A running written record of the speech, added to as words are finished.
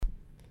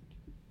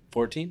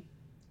14?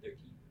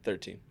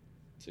 13.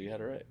 So you had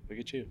it right. Look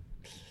at you.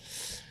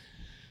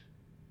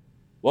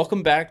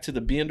 Welcome back to the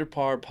Be Under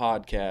Par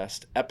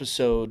podcast,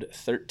 episode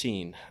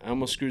 13. I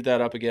almost screwed that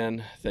up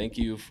again. Thank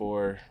you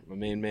for my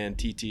main man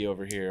TT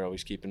over here,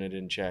 always keeping it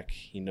in check.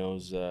 He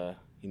knows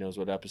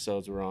what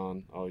episodes we're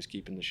on, always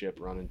keeping the ship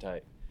running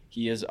tight.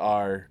 He is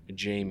our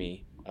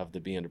Jamie of the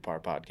Be Under Par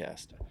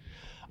podcast.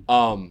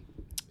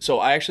 So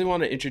I actually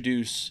want to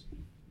introduce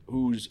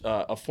who's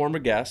a former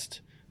guest,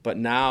 but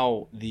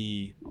now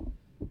the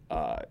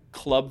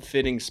club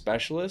fitting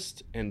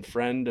specialist and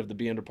friend of the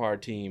Be Under Par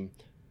team,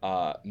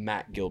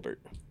 Matt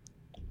Gilbert.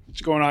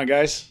 What's going on,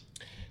 guys?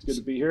 It's good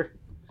to be here.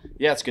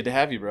 Yeah, it's good to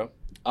have you, bro.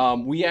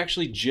 We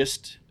actually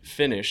just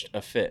finished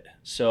a fit,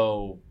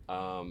 so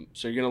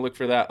you're gonna look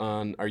for that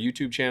on our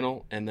YouTube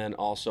channel, and then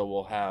also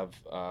we'll have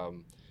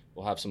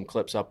some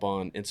clips up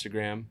on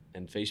Instagram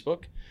and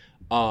Facebook.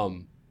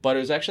 But it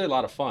was actually a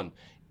lot of fun,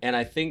 and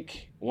I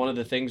think one of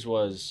the things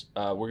was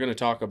we're gonna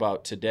talk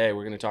about today.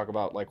 We're gonna talk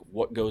about like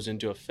what goes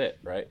into a fit,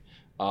 right?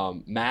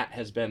 Matt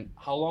has been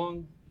how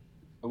long?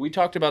 We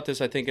talked about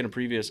this, I think, in a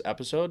previous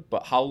episode,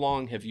 but how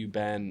long have you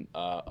been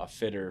a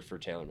fitter for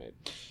TaylorMade?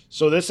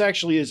 So this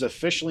actually is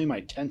officially my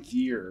 10th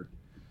year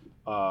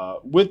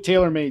with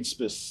TaylorMade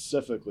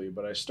specifically,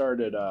 but I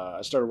started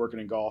working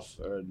in golf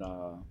and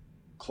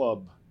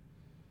club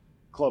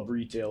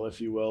retail,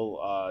 if you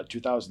will,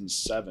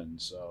 2007.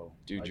 So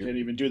dude, I can't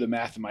even do the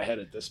math in my head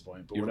at this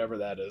point, but whatever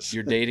that is.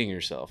 You're dating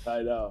yourself.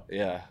 I know.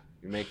 Yeah,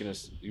 you're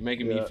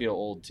making me feel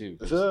old too.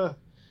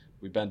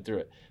 We've been through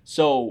it.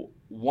 So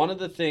one of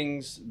the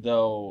things,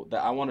 though,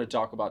 that I want to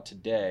talk about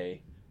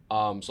today,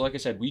 so like I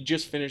said, we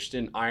just finished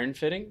an iron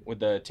fitting with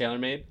the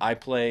TaylorMade. I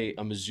play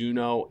a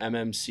Mizuno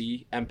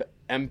MMC,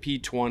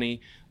 MP20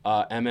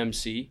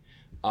 MMC,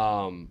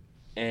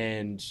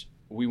 and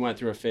we went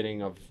through a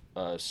fitting of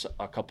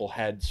a couple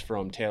heads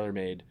from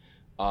TaylorMade,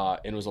 and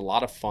it was a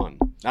lot of fun.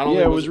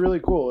 It was really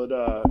cool.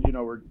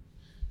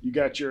 You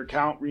got your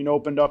account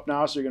opened up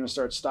now, so you're going to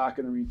start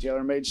stocking the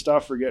TaylorMade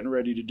stuff. We're getting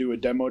ready to do a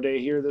demo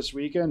day here this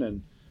weekend,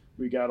 and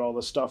we got all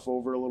the stuff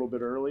over a little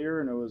bit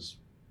earlier, and it was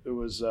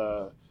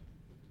a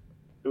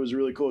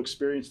really cool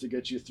experience to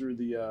get you through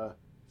the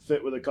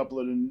fit with a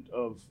couple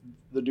of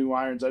the new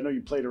irons. I know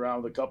you played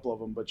around with a couple of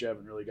them, but you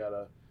haven't really got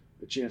a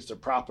chance to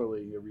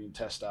properly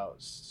test out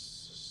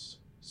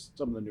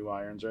some of the new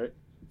irons, right?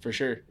 For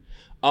sure.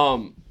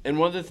 And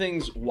one of the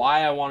things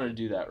why I wanted to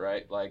do that,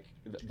 right? Like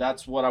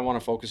that's what I want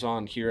to focus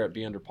on here at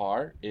Be Under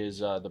Par is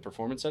the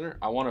Performance Center.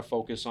 I want to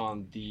focus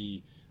on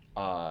the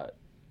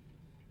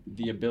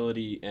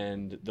ability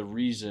and the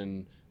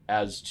reason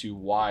as to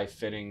why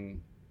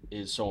fitting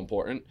is so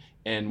important.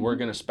 And we're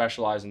going to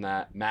specialize in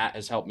that. Matt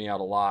has helped me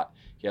out a lot.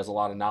 He has a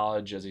lot of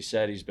knowledge. As he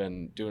said, he's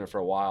been doing it for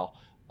a while.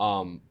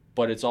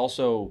 But it's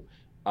also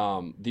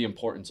the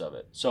importance of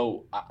it.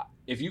 So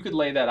if you could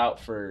lay that out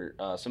for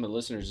some of the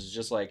listeners, is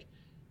just like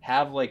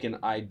have like an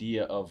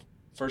idea of,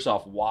 first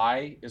off,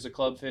 why is a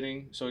club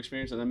fitting so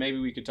experienced? And then maybe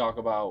we could talk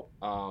about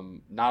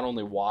not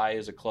only why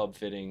is a club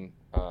fitting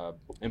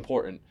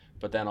important,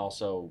 but then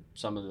also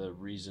some of the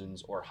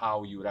reasons or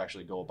how you would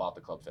actually go about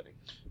the club fitting.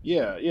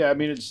 Yeah. I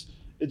mean, it's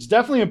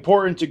definitely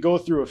important to go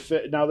through a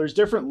fit. Now, there's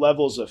different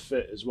levels of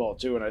fit as well,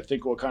 too, and I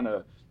think we'll kind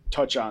of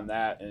touch on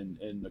that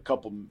in a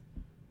couple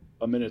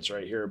of minutes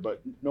right here.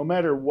 But no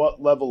matter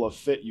what level of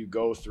fit you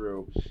go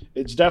through,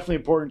 it's definitely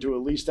important to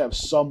at least have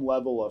some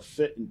level of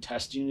fit and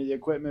testing of the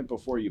equipment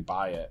before you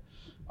buy it.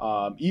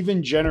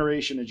 Even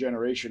generation to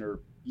generation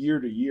or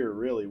year to year,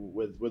 really,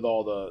 with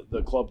all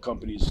the club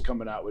companies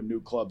coming out with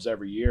new clubs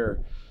every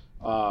year,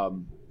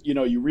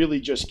 you really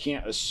just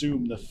can't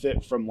assume the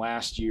fit from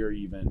last year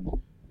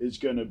even is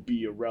going to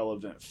be a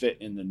relevant fit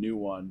in the new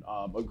one.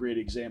 A great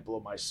example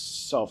of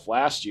myself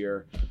last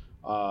year,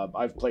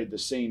 I've played the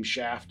same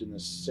shaft and the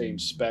same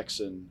specs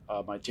in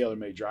my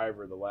TaylorMade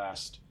driver the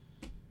last,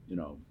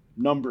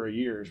 number of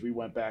years. We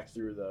went back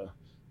through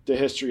the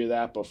history of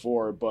that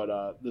before,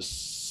 but the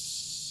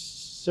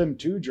Sim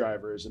 2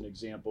 driver, as an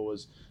example,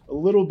 was a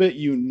little bit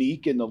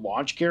unique in the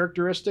launch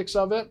characteristics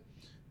of it.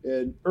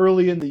 And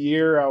early in the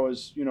year, I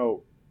was,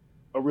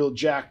 a real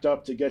jacked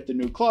up to get the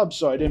new club,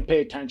 so I didn't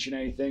pay attention to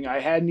anything. I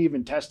hadn't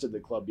even tested the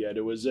club yet.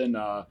 It was in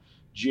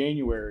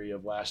January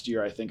of last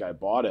year, I think I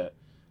bought it.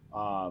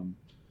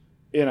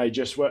 And I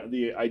just went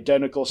the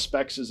identical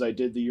specs as I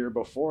did the year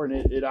before,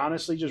 and it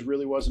honestly just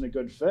really wasn't a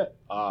good fit.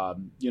 I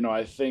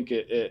think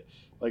it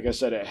like I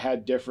said, it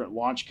had different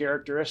launch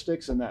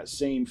characteristics, and that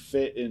same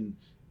fit in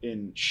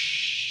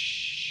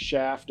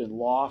shaft and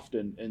loft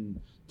and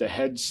the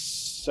head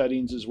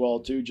settings as well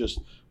too just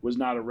was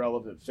not a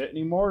relevant fit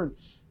anymore.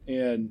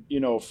 And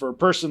for a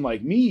person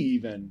like me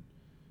even,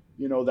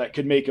 that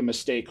could make a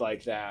mistake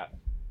like that.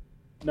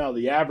 Now,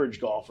 the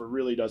average golfer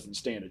really doesn't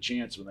stand a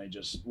chance when they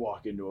just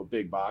walk into a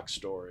big box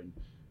store and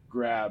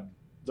grab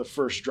the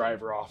first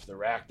driver off the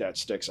rack that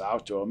sticks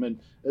out to them.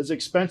 And as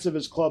expensive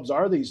as clubs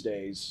are these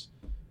days,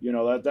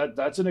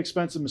 that's an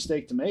expensive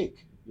mistake to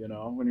make.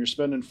 When you're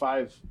spending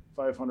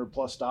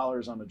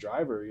 $500+ on a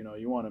driver,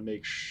 you want to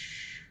make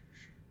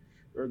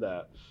sure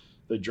that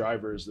the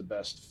driver is the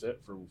best fit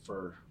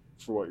for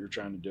what you're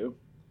trying to do.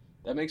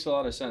 That makes a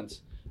lot of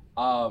sense.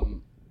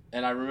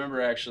 And I remember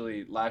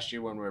actually last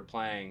year when we were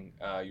playing,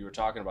 you were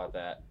talking about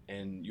that,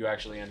 and you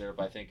actually ended up,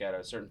 I think, at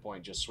a certain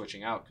point just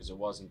switching out because it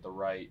wasn't the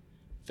right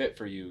fit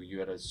for you. You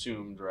had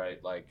assumed,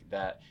 right, like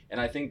that. And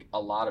I think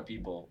a lot of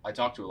people, I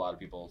talk to a lot of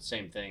people,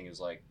 same thing is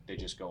like they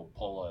just go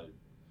pull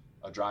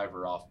a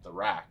driver off the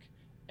rack,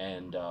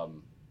 and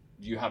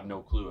you have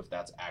no clue if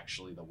that's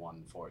actually the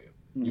one for you.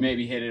 Mm-hmm. You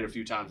maybe hit it a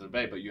few times in the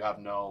bay, but you have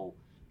no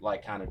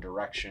like kind of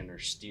direction or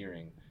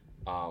steering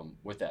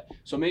with that.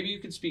 So maybe you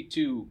could speak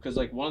to, because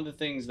like one of the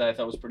things that I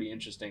thought was pretty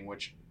interesting,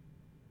 which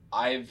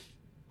I've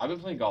been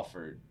playing golf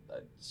for,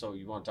 so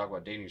you want to talk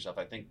about dating yourself,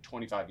 I think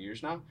 25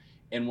 years now.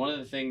 And one of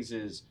the things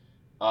is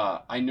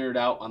I nerd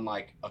out on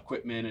like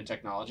equipment and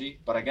technology,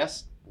 but I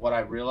guess what I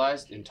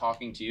realized in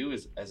talking to you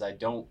is as I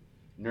don't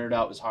nerd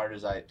out as hard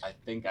as I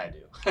think I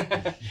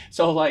do.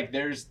 So like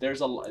there's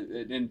a,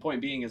 and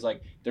point being is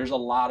like there's a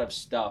lot of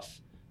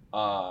stuff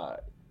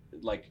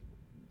like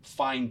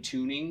fine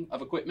tuning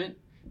of equipment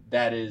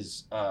that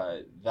is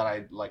that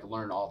I like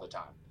learn all the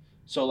time.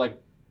 So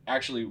like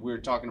actually we were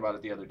talking about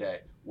it the other day.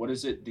 What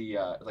is it? The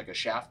like a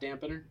shaft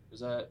dampener? Is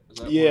that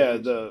yeah,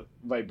 the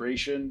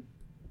vibration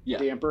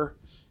damper.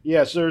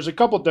 Yeah, so there's a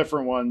couple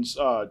different ones.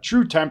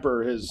 True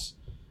Temper has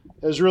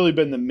really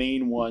been the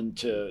main one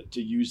to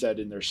use that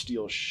in their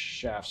steel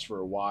shafts for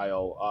a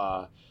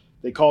while.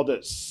 They called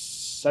it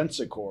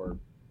Sensicore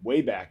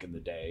way back in the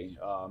day.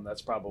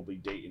 That's probably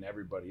dating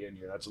everybody in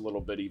here. That's a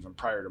little bit even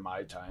prior to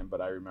my time,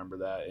 but I remember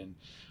that. And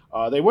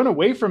they went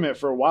away from it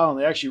for a while, and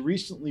they actually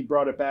recently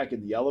brought it back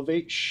in the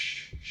Elevate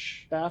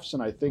shafts,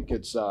 and I think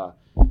it's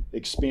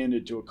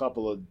expanded to a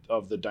couple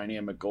of the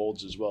dynamic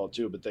golds as well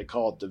too. But they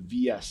call it the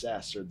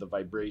VSS, or the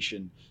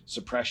vibration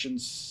suppression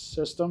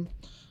system.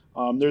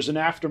 There's an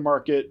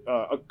aftermarket.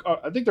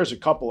 I think there's a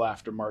couple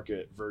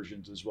aftermarket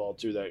versions as well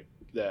too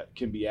that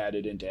can be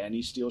added into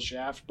any steel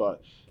shaft,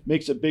 but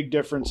makes a big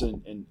difference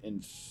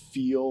in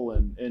feel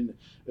and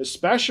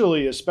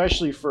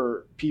especially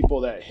for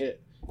people that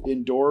hit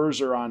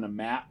indoors or on a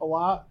mat a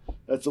lot.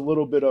 That's a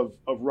little bit of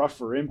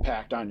rougher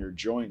impact on your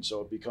joint,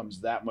 so it becomes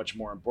that much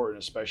more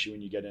important, especially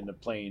when you get into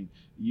playing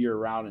year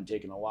round and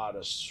taking a lot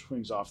of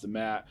swings off the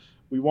mat.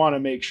 We want to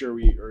make sure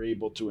we are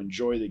able to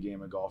enjoy the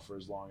game of golf for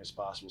as long as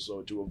possible.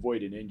 So to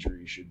avoid an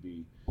injury should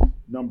be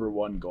number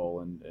one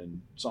goal,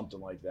 and something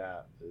like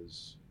that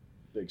is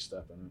a big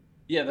step in it.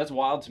 Yeah, that's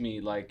wild to me.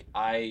 Like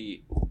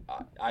I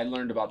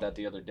learned about that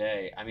the other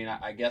day. I mean,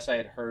 I guess I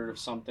had heard of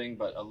something,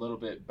 but a little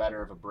bit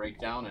better of a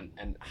breakdown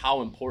and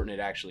how important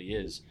it actually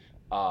is,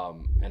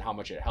 and how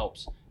much it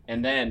helps.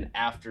 And then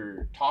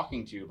after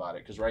talking to you about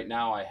it, because right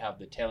now I have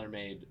the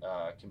TaylorMade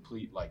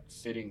complete like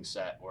fitting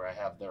set where I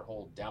have their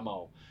whole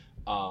demo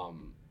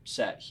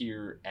set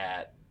here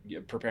at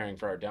preparing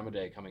for our demo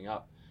day coming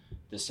up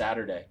this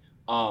Saturday,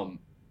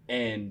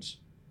 and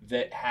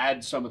that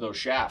had some of those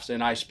shafts,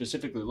 and I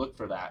specifically looked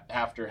for that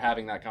after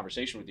having that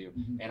conversation with you.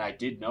 Mm-hmm. And I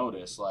did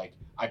notice, like,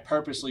 I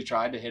purposely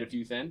tried to hit a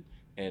few thin,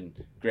 and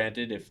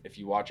granted, if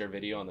you watch our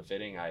video on the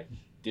fitting, I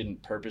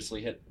didn't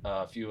purposely hit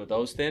a few of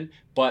those thin,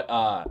 but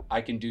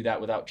I can do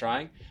that without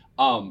trying.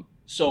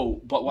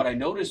 But what I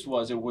noticed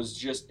was it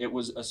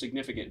was a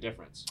significant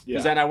difference.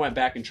 Because then I went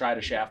back and tried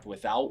a shaft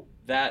without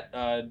that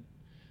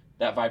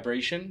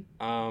vibration.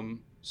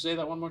 Say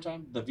that one more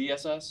time. The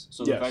VSS.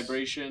 So yes. The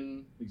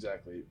vibration.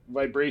 Exactly.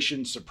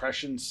 Vibration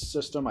suppression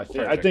system. I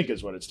think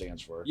is what it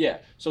stands for. Yeah.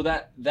 So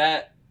that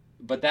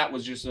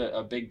was just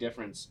a big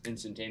difference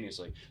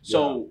instantaneously.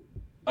 So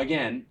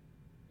again,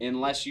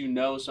 unless you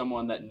know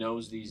someone that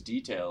knows these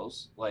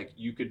details, like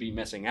you could be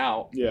missing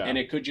out. Yeah. And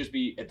it could just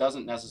be, it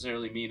doesn't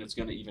necessarily mean it's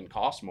going to even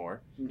cost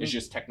more. Mm-hmm. It's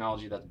just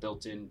technology that's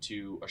built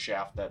into a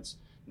shaft that's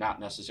not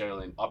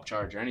necessarily an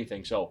upcharge or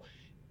anything. So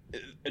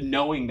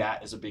knowing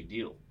that is a big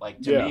deal. Like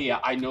to me,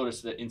 I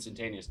noticed the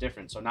instantaneous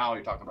difference. So now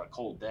you're talking about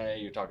cold day,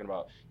 you're talking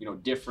about,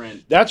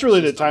 different. That's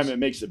really systems. The time it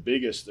makes the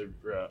biggest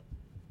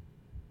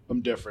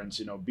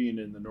difference, being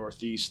in the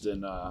Northeast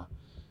and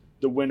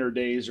the winter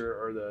days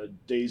or the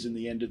days in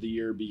the end of the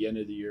year,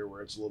 beginning of the year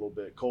where it's a little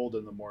bit cold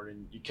in the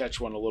morning. You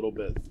catch one a little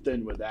bit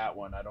thin with that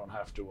one. I don't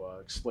have to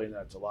explain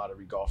that to a lot of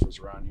you golfers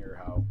around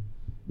here, how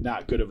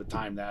not good of a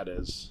time that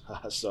is.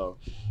 So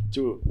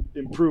to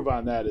improve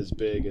on that is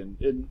big.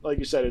 And like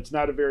you said, it's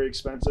not a very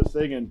expensive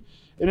thing. And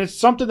it's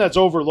something that's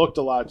overlooked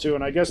a lot too.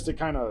 And I guess to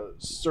kind of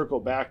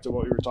circle back to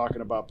what we were talking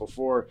about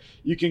before,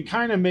 you can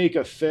kind of make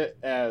a fit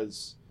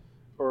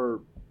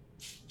or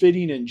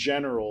fitting in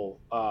general,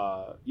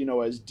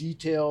 as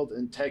detailed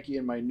and techy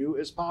and minute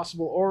as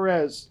possible, or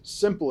as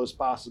simple as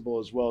possible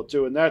as well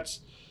too. And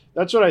that's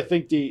what I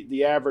think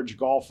the average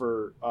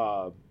golfer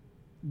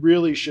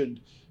really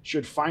should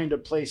find a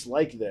place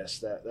like this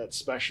that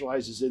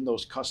specializes in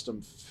those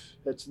custom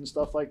fits and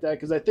stuff like that.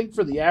 Because I think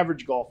for the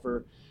average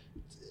golfer,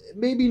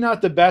 maybe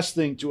not the best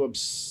thing to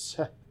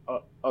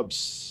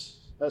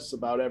obsess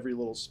about every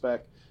little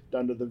speck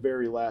down to the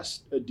very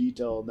last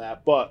detail in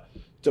that, but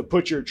to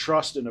put your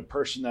trust in a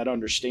person that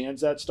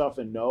understands that stuff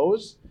and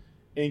knows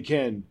and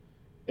can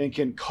and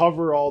can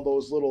cover all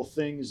those little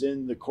things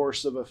in the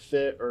course of a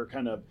fit or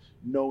kind of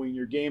knowing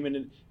your game.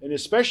 And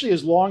especially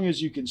as long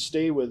as you can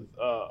stay with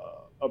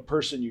a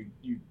person you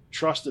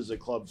trust as a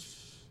club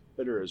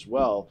fitter as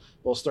well,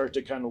 they'll start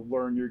to kind of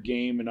learn your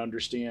game and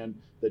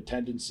understand the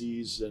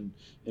tendencies. And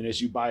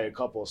as you buy a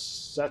couple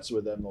sets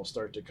with them, they'll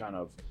start to kind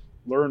of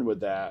learn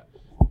with that,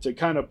 to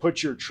kind of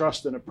put your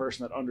trust in a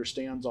person that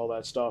understands all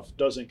that stuff,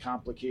 doesn't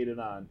complicate it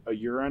on a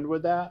year end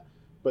with that,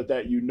 but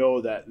that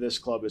that this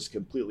club is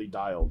completely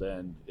dialed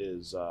in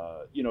is,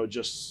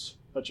 just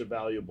such a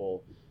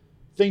valuable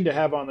thing to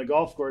have on the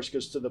golf course.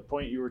 Because to the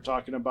point you were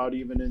talking about,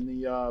 even in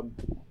the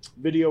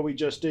video we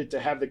just did, to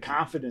have the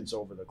confidence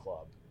over the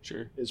club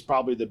is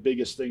probably the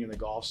biggest thing in the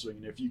golf swing.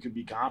 And if you can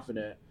be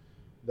confident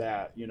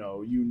that,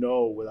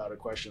 without a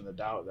question of a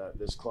doubt that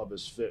this club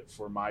is fit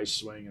for my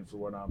swing and for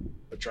what I'm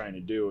trying to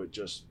do, it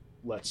just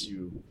lets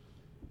you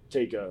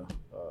take a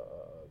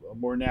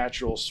more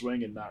natural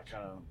swing and not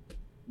kind of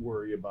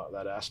worry about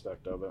that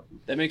aspect of it.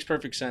 That makes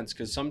perfect sense,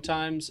 because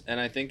sometimes, and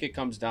I think it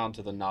comes down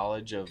to the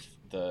knowledge of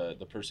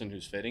the person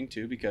who's fitting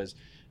too, because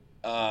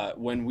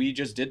when we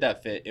just did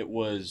that fit,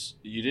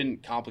 you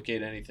didn't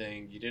complicate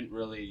anything.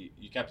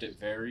 You kept it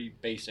very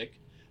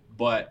basic,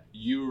 but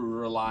you were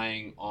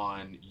relying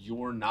on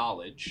your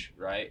knowledge,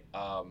 right?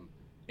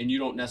 And you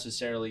don't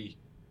necessarily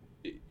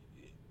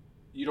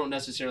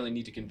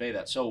need to convey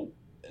that. So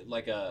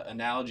like a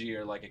analogy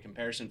or like a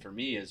comparison for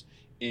me is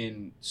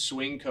in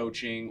swing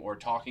coaching or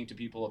talking to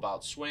people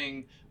about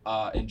swing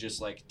and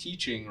just like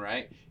teaching,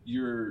 right?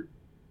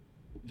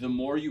 The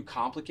more you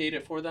complicate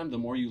it for them, the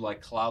more you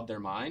like cloud their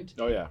mind.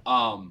 Oh yeah.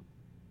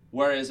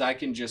 Whereas I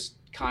can just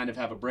kind of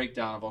have a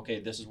breakdown of, okay,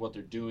 this is what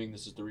they're doing.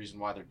 This is the reason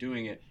why they're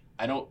doing it.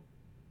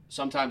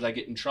 Sometimes I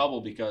get in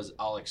trouble because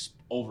I'll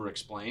over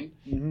explain.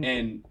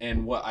 Mm-hmm.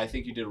 And what I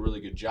think you did a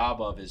really good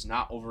job of is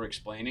not over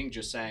explaining,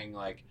 just saying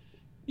like,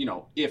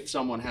 if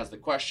someone has the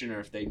question or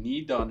if they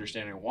need the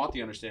understanding or want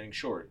the understanding,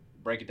 sure,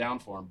 break it down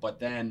for them. But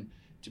then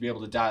to be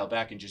able to dial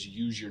back and just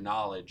use your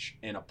knowledge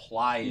and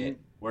apply it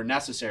where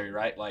necessary,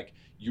 right? Like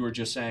you were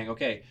just saying,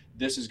 okay,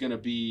 this is going to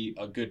be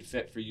a good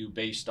fit for you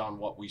based on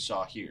what we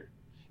saw here.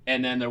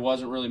 And then there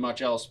wasn't really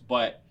much else,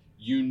 but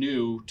you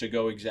knew to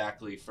go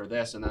exactly for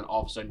this, and then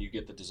all of a sudden you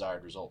get the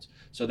desired results.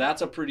 So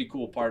that's a pretty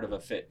cool part of a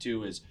fit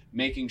too, is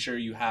making sure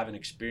you have an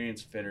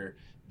experienced fitter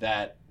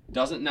that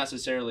doesn't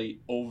necessarily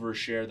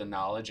overshare the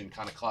knowledge and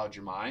kind of cloud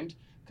your mind,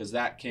 because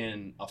that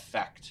can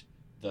affect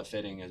the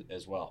fitting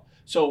as well.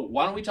 So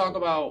why don't we talk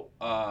about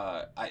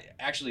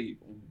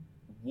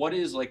what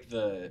is like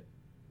the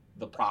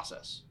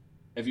process?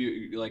 If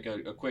you like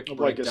a quick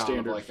breakdown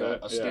of like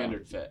a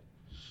standard fit.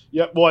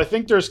 Yeah, well, I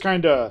think there's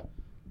kind of,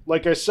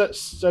 like I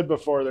said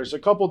before, there's a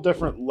couple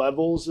different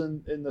levels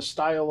in the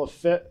style of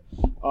fit.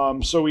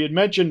 So we had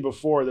mentioned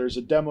before, there's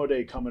a demo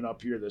day coming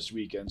up here this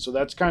weekend. So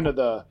that's kind of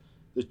the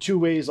two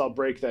ways I'll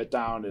break that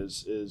down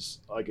is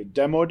like a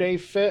demo day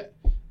fit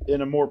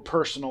in a more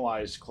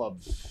personalized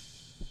club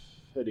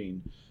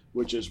fitting,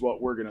 which is what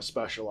we're going to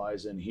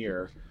specialize in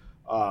here.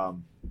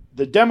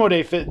 The demo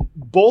day fit,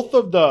 both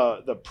of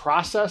the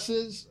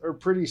processes are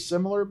pretty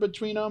similar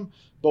between them,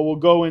 but we'll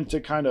go into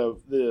kind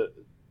of the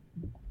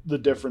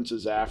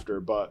differences after.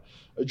 But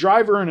a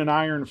driver and an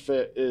iron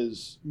fit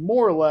is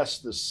more or less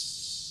the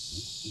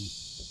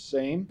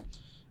same.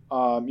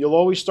 You'll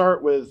always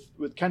start with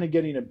kind of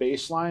getting a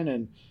baseline,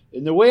 and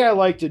the way I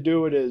like to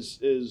do it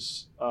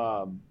is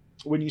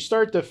when you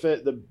start the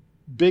fit, the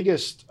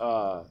biggest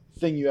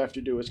thing you have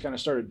to do is kind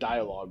of start a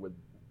dialogue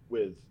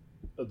with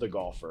the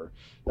golfer.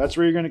 That's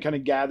where you're going to kind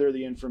of gather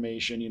the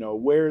information.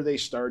 Where are they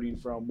starting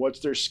from? What's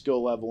their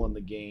skill level in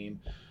the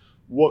game?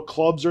 What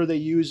clubs are they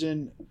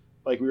using?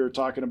 Like we were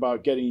talking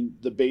about getting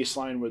the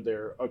baseline with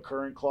their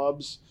current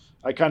clubs.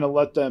 I kind of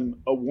let them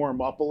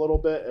warm up a little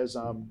bit as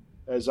I'm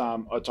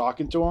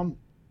talking to them,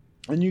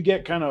 and you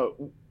get kind of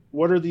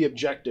what are the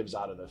objectives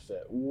out of the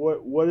fit?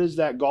 What is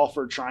that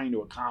golfer trying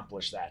to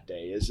accomplish that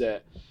day? Is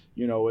it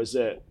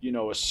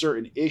a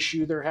certain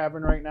issue they're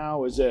having right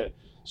now? Is it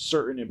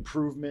certain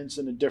improvements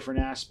in a different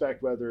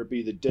aspect, whether it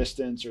be the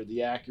distance or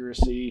the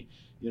accuracy?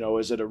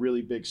 Is it a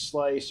really big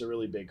slice, a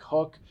really big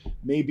hook?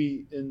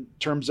 Maybe in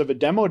terms of a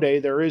demo day,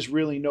 there is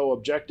really no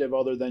objective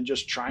other than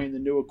just trying the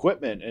new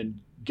equipment and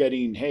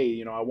getting,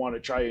 hey, I want to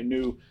try a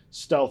new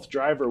stealth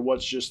driver.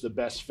 What's just the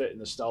best fit in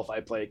the stealth I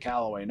play at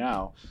Callaway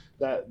now?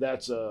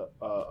 That's a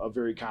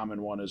very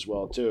common one as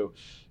well too.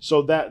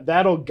 So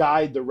that'll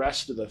guide the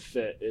rest of the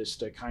fit, is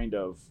to kind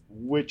of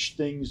which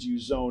things you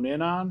zone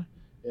in on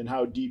and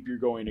how deep you're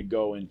going to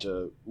go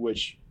into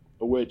which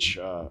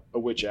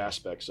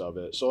aspects of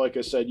it. So like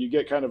I said, you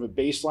get kind of a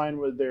baseline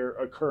with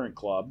a current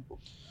club.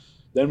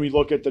 Then we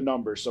look at the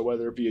numbers. So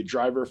whether it be a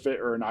driver fit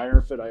or an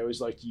iron fit, I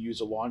always like to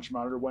use a launch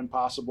monitor when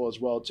possible as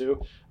well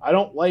too. I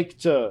don't like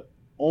to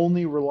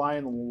only rely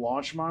on the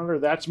launch monitor.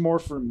 That's more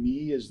for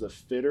me as the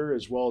fitter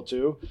as well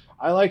too.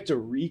 I like to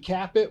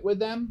recap it with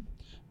them,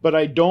 but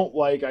I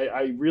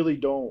really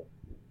don't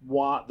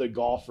want the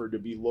golfer to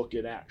be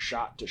looking at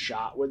shot to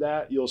shot with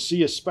that. You'll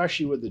see,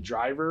 especially with the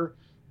driver,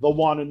 they'll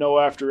want to know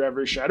after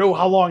every shot,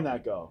 how long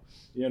that go,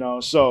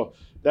 So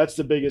that's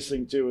the biggest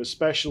thing too,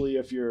 especially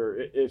if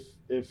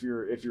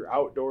you're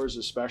outdoors,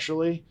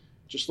 especially.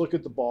 Just look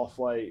at the ball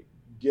flight,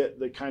 get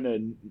the kind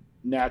of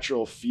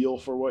natural feel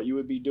for what you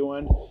would be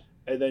doing,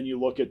 and then you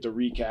look at the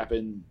recap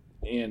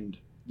and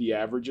the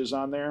averages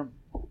on there.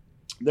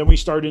 Then we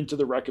start into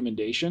the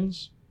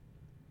recommendations.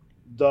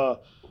 The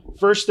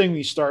first thing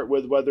we start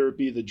with, whether it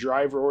be the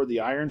driver or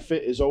the iron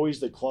fit, is always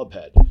the club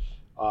head.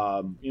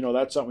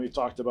 That's something we've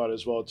talked about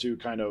as well too.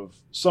 Kind of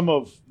some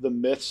of the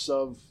myths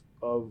of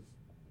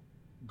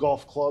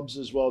golf clubs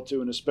as well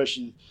too, and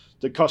especially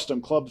the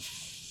custom club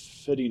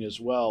fitting as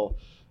well.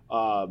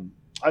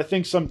 I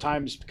think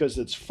sometimes because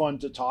it's fun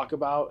to talk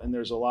about and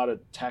there's a lot of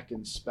tech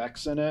and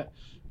specs in it,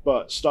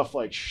 but stuff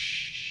like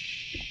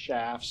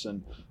shafts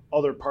and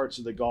other parts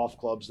of the golf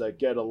clubs that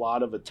get a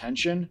lot of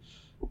attention.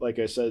 Like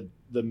I said,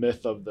 the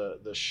myth of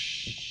the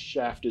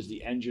shaft is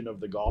the engine of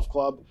the golf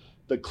club.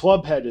 The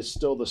club head is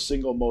still the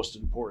single most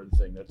important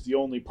thing. That's the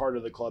only part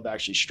of the club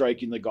actually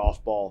striking the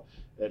golf ball.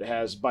 It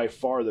has by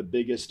far the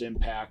biggest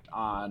impact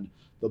on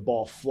the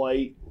ball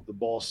flight, the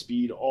ball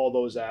speed. All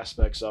those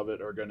aspects of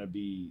it are going to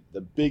be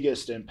the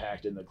biggest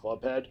impact in the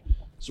club head.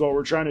 So what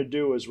we're trying to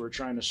do is we're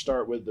trying to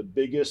start with the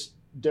biggest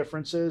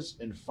differences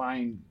and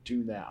fine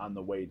tune that on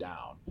the way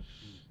down.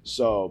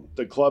 So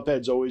the club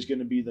head's always going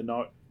to be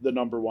the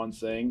number one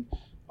thing,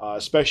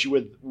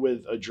 especially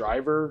with a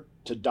driver,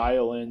 to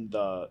dial in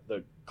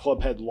the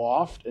club head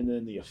loft and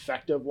then the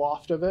effective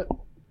loft of it.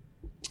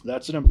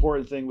 That's an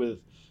important thing with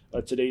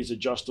today's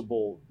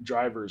adjustable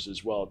drivers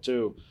as well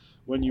too.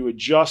 When you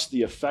adjust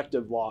the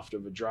effective loft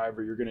of a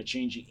driver, you're going to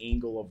change the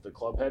angle of the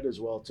club head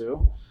as well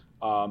too.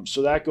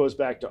 So that goes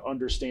back to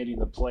understanding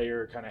the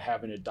player, kind of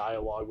having a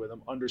dialogue with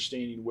them,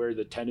 understanding where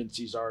the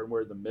tendencies are and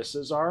where the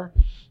misses are.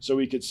 So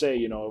we could say,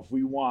 if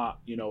we want,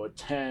 a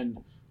 10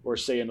 or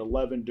say an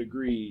 11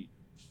 degree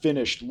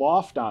finished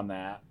loft on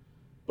that,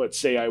 but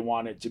say I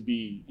want it to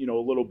be, a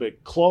little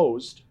bit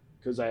closed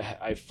because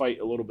I fight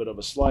a little bit of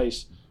a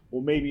slice.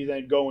 Well, maybe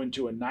then go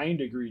into a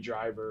 9-degree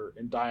driver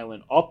and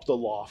dialing up the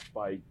loft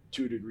by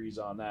 2 degrees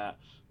on that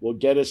will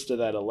get us to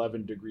that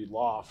 11-degree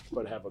loft,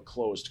 but have a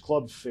closed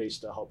club face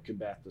to help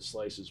combat the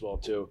slice as well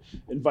too,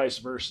 and vice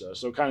versa.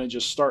 So kind of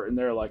just starting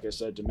there, like I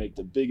said, to make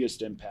the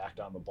biggest impact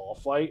on the ball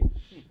flight,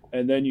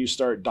 and then you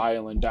start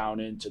dialing down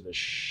into the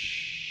shaft.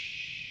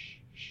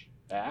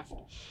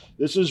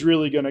 This is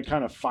really going to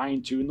kind of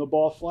fine tune the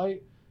ball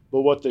flight,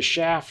 but what the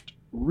shaft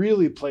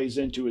really plays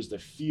into is the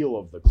feel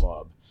of the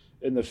club.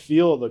 And the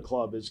feel of the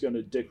club is going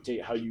to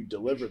dictate how you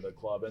deliver the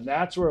club. And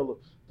that's where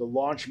the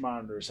launch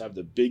monitors have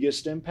the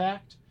biggest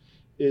impact,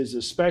 is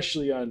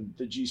especially on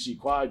the GC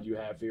quad you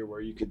have here,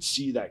 where you could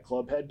see that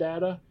club head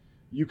data.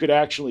 You could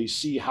actually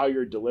see how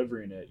you're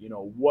delivering it,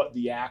 what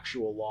the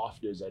actual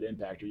loft is at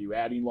impact. Are you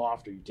adding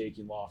loft? Are you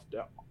taking loft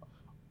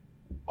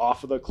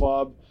off of the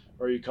club?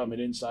 Or are you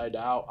coming inside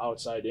out,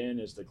 outside in?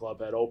 Is the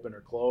club head open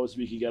or closed?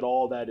 We can get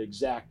all that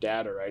exact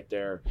data right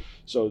there.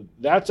 So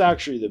that's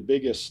actually the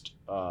biggest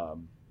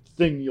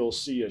thing you'll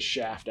see a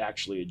shaft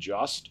actually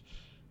adjust.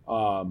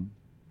 And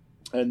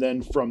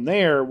then from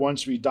there,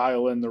 once we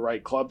dial in the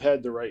right club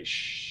head, the right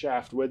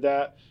shaft with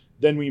that,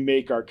 then we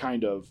make our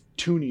kind of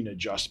tuning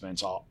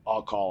adjustments,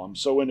 I'll call them.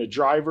 So in a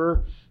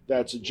driver,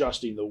 that's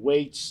adjusting the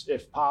weights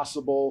if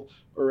possible,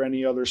 or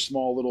any other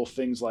small little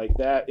things like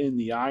that. In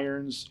the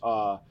irons,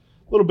 a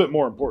little bit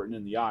more important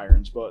in the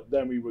irons, but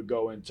then we would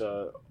go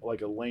into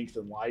like a length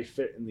and lie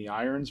fit in the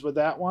irons with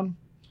that one.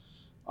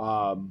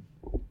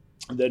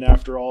 And then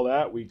after all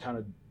that, we kind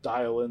of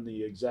dial in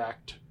the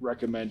exact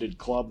recommended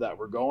club that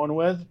we're going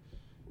with.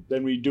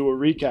 Then we do a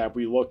recap.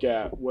 We look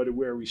at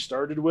where we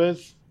started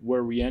with,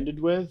 where we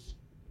ended with,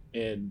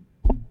 and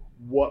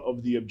what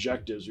of the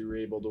objectives we were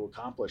able to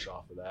accomplish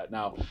off of that.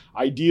 Now,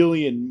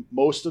 ideally, in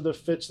most of the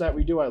fits that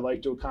we do, I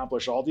like to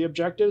accomplish all the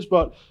objectives,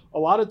 but a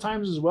lot of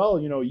times as well,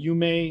 you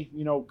may,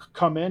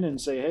 come in and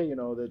say, hey,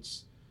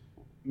 that's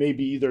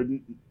maybe either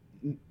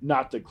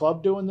not the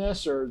club doing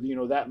this, or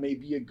that may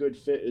be a good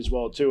fit as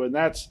well too. And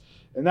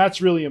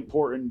that's really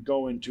important,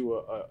 going to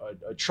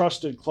a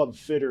trusted club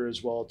fitter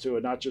as well too,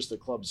 and not just a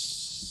club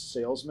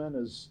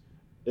salesman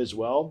as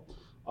well.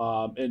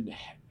 And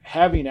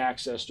having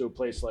access to a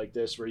place like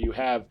this where you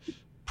have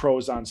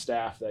pros on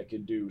staff that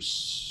can do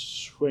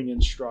swing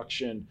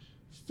instruction,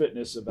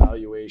 fitness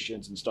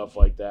evaluations and stuff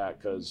like that,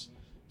 because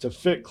to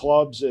fit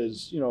clubs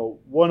is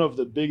one of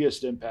the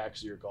biggest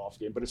impacts of your golf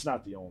game, but it's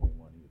not the only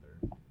one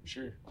either.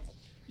 Sure.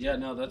 Yeah,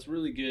 no, that's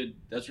really good.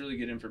 That's really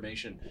good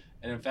information.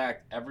 And in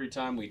fact, every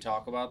time we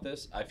talk about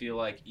this, I feel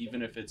like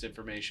even if it's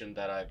information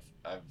that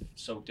I've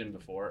soaked in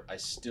before, I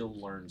still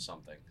learn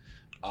something.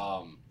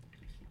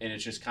 And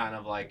it's just kind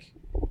of like,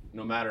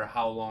 no matter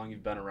how long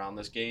you've been around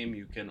this game,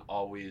 you can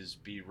always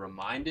be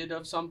reminded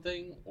of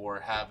something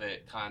or have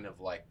it kind of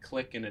like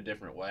click in a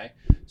different way.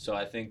 So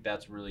I think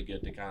that's really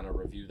good to kind of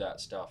review that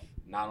stuff,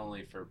 not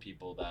only for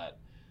people that,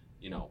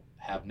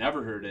 have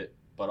never heard it,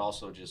 but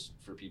also just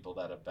for people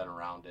that have been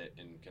around it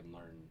and can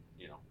learn,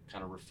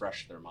 kind of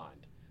refresh their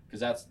mind.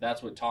 Because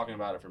that's what talking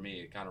about it for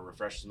me, it kind of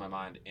refreshes my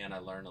mind, and I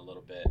learn a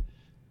little bit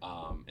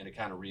and it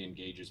kind of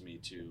re-engages me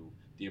to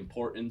the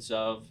importance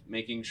of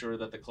making sure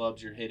that the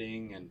clubs you're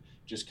hitting and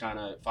just kind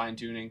of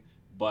fine-tuning.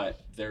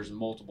 But there's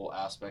multiple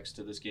aspects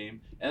to this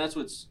game, and that's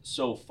what's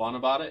so fun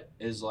about it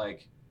is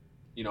like,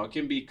 it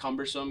can be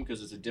cumbersome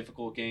because it's a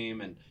difficult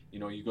game, and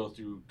you go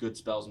through good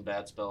spells and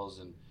bad spells,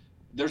 and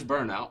there's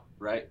burnout,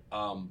 right?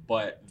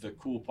 But the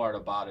cool part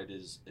about it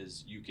is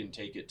you can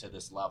take it to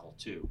this level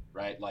too,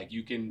 right? Like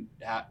you can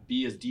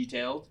be as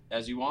detailed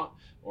as you want,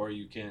 or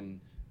you can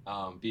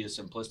be as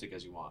simplistic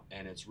as you want,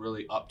 and it's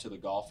really up to the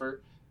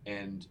golfer.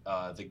 And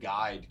the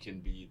guide can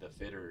be the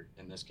fitter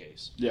in this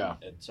case. Yeah.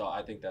 And so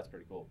I think that's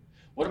pretty cool.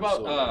 What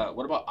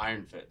about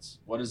iron fits?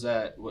 What is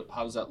that?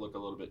 How does that look a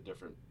little bit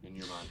different in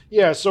your mind?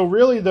 Yeah, so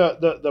really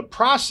the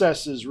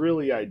process is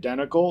really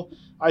identical.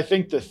 I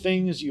think the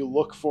things you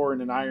look for in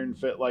an iron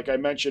fit, like I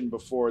mentioned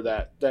before,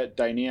 that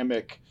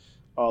dynamic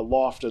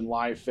loft and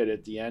lie fit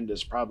at the end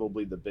is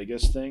probably the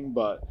biggest thing.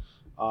 But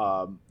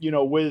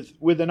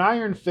with an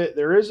iron fit,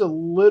 there is a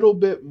little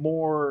bit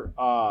more.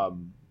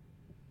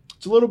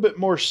 It's a little bit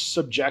more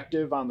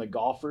subjective on the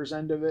golfer's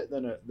end of it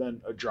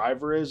than a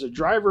driver is. A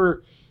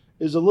driver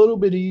is a little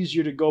bit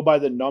easier to go by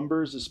the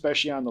numbers,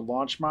 especially on the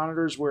launch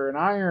monitors, where an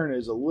iron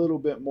is a little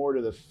bit more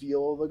to the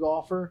feel of the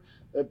golfer.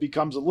 It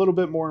becomes a little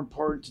bit more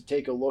important to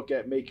take a look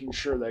at making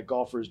sure that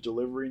golfer is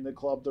delivering the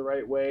club the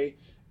right way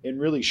and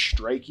really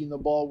striking the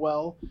ball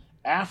well.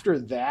 After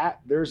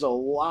that, there's a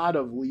lot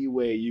of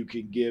leeway you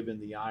can give in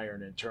the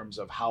iron in terms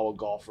of how a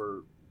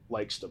golfer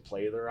likes to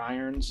play their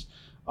irons.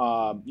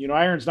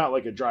 Iron's not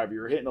like a driver.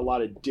 You're hitting a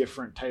lot of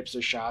different types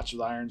of shots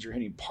with irons. You're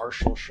hitting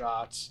partial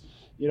shots,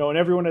 and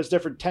everyone has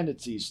different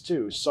tendencies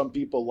too. Some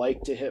people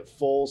like to hit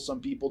full. Some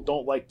people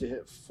don't like to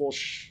hit full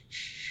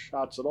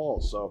shots at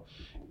all. So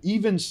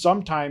even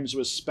sometimes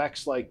with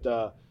specs like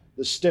the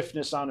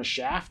stiffness on a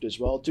shaft as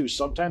well too,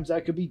 sometimes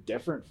that could be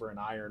different for an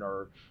iron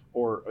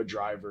or a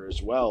driver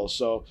as well.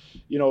 So,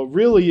 it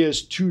really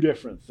is two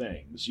different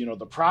things.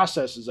 The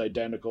process is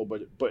identical,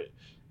 but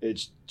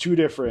it's two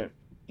different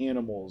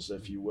animals,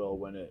 if you will,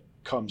 when it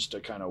comes to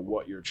kind of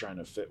what you're trying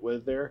to fit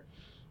with there.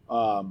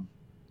 And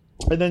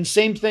then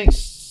same thing,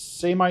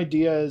 same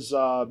idea as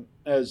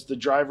the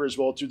driver as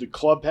well too. The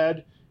club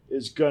head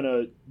is going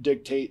to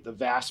dictate the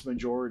vast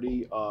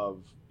majority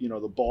of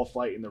the ball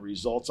flight and the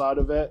results out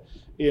of it,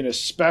 and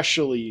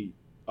especially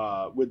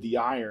with the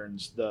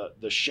irons,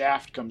 the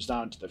shaft comes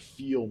down to the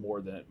feel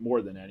more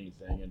than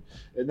anything,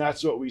 and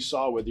that's what we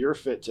saw with your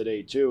fit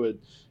today too.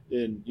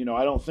 And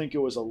I don't think it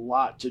was a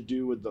lot to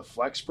do with the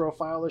flex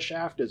profile of the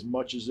shaft as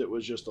much as it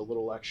was just a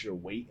little extra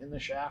weight in the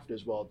shaft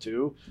as well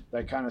too.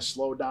 That kind of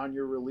slowed down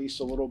your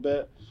release a little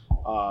bit.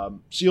 So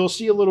you'll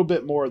see a little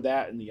bit more of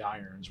that in the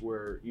irons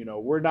where,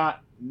 we're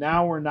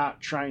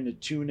not trying to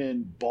tune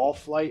in ball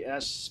flight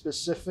as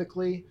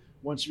specifically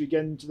once we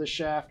get into the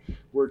shaft.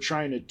 We're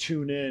trying to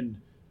tune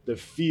in the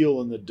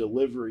feel and the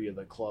delivery of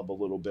the club a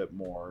little bit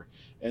more.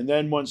 And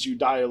then once you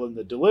dial in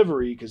the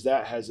delivery, because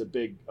that has a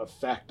big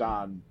effect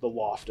on the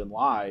loft and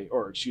lie,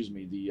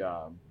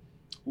 the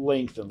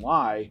length and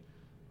lie,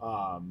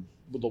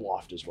 with the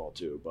loft as well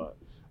too. But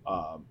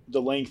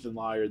the length and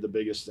lie are the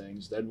biggest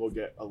things. Then we'll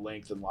get a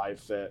length and lie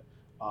fit.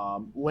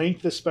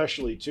 Length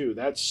especially too.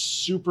 That's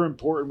super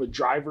important with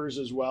drivers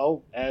as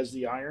well as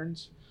the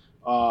irons.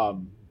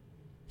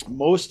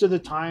 Most of the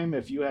time,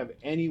 if you have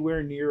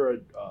anywhere near a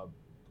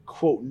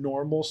quote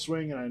normal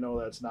swing, and I know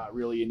that's not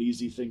really an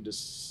easy thing to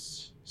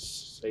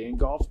say in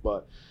golf,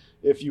 but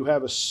if you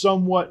have a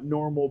somewhat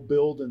normal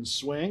build and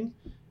swing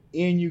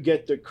and you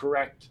get the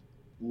correct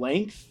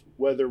length,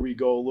 whether we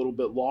go a little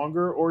bit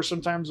longer or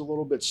sometimes a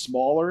little bit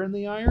smaller in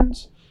the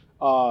irons,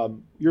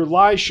 your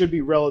lie should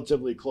be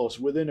relatively close,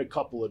 within a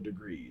couple of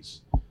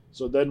degrees.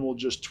 So then we'll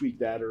just tweak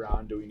that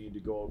around. Do we need to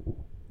go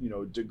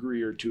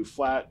degree or two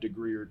flat,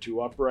 degree or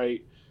two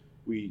upright?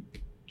 We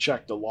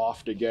check the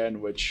loft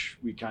again, which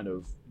we kind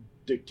of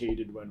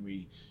dictated when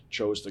we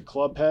chose the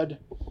club head,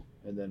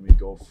 and then we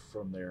go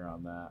from there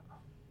on that.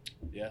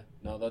 Yeah,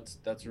 no,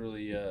 that's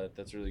really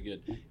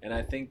good, and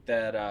I think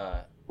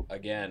that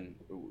again,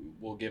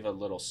 we'll give a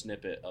little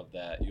snippet of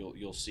that.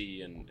 You'll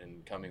see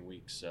in coming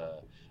weeks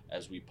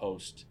as we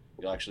post.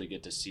 You'll actually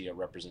get to see a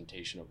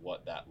representation of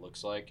what that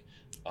looks like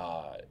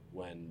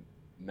when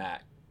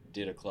Matt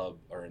did a club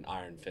or an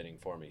iron fitting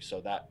for me.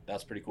 So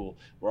that's pretty cool.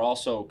 We're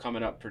also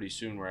coming up pretty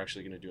soon. We're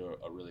actually going to do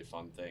a really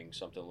fun thing,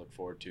 something to look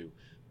forward to.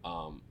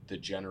 The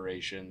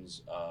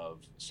generations of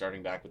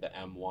starting back with the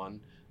M1.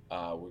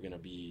 We're going to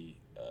be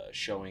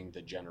showing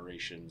the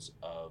generations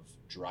of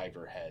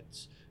driver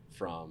heads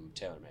from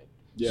TaylorMade.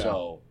 Yeah.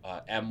 So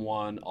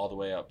M1 all the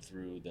way up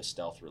through the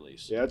Stealth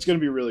release. Yeah, it's going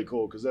to be really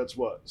cool because that's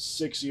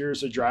 6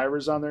 years of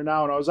drivers on there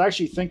now. And I was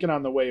actually thinking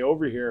on the way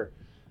over here,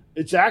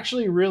 it's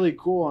actually really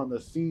cool on the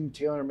theme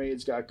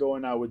TaylorMade's got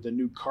going now with the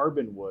new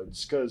carbon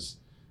woods, because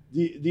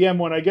the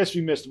M1, I guess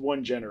we missed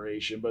one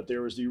generation, but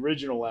there was the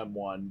original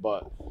M1,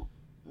 but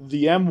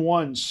the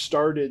M1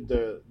 started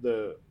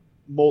the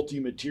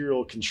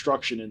multi-material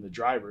construction in the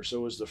driver. So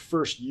it was the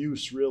first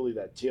use really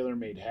that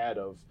TaylorMade had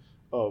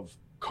of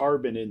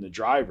carbon in the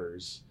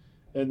drivers.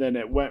 and then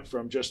it went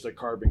from just a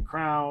carbon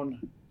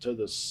crown to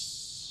the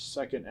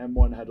second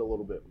M1 had a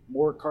little bit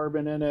more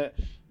carbon in it,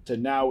 to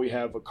now we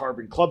have a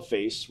carbon club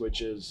face,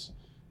 which is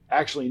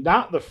actually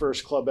not the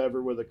first club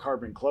ever with a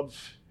carbon club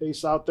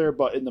face out there,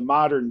 but in the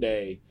modern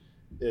day,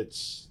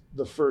 it's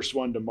the first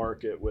one to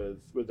market with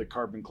the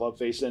carbon club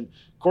face. And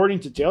according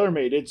to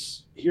TaylorMade,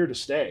 it's here to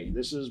stay.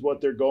 This is what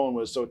they're going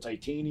with. So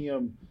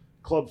titanium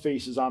club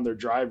faces on their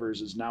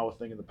drivers is now a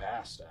thing of the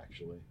past,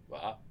 actually.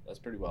 Wow, that's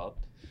pretty wild.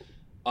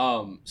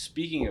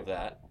 Speaking of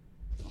that,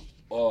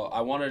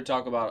 I wanted to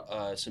talk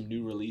about some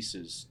new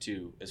releases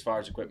too, as far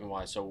as equipment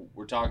wise. So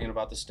we're talking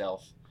about the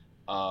Stealth.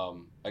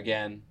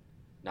 Again,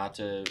 not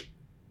to,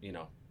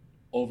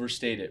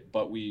 overstate it,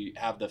 but we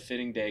have the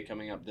fitting day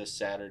coming up this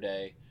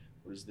Saturday.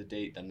 What is the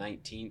date? The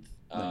 19th,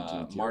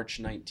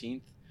 March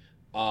 19th.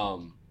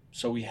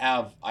 So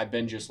I've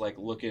been just like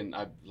looking,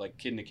 like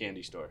kid in a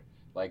candy store.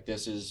 Like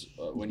this is,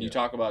 when you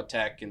talk about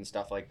tech and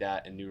stuff like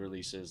that and new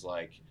releases,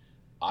 like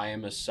I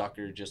am a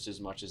sucker just as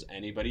much as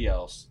anybody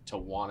else to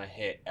want to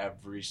hit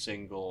every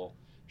single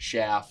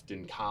shaft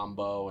and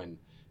combo and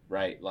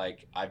right.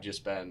 Like I've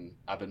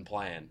been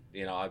playing,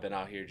 I've been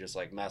out here just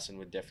like messing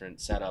with different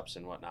setups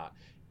and whatnot.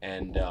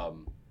 And,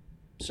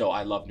 so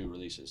I love new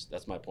releases.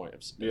 That's my point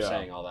of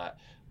saying all that.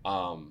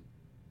 And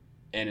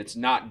it's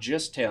not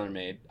just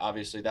TaylorMade.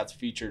 Obviously, that's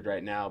featured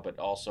right now, but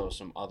also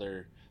some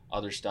other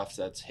stuff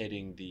that's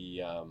hitting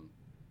the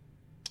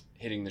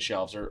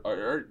shelves,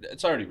 or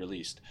it's already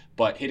released,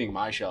 but hitting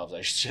my shelves,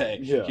 I should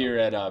say, here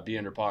at Be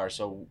Under Par.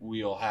 So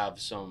we'll have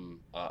some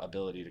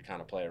ability to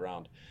kind of play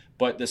around.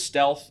 But the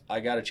Stealth,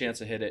 I got a chance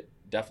to hit it.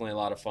 Definitely a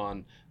lot of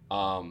fun.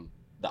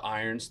 The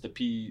irons, the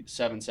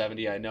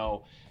P770, I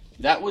know.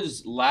 That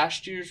was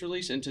last year's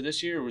release into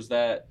this year, or was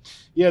that?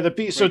 Yeah, the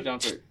P. So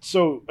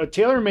a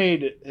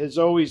TaylorMade has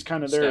always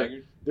kind of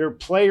their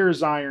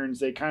players irons.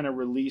 They kind of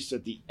release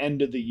at the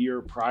end of the year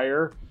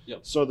prior. Yep.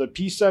 So the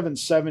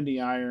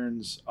P770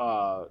 irons,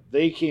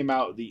 they came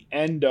out the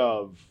end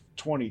of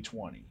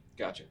 2020.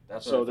 Gotcha.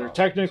 That's so they're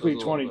technically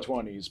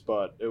 2020s,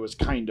 but it was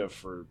kind of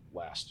for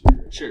last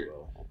year.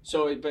 Sure.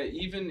 So, but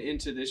even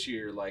into this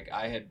year, like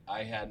I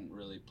hadn't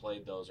really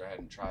played those, or I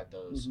hadn't tried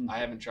those. Mm-hmm. I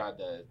haven't tried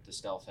the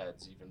Stealth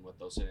heads, even with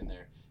those sitting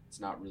there. It's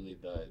not really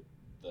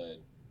the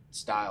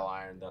style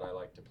iron that I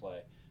like to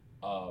play.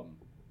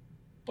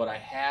 But I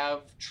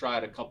have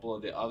tried a couple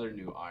of the other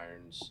new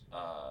irons,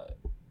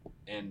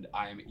 and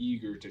I am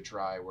eager to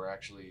try. We're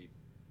actually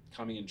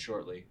coming in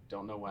shortly.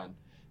 Don't know when.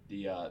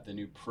 The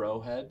new Pro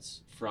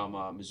heads from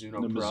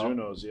Mizuno the Pro.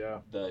 Mizunos,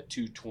 yeah. The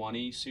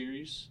 220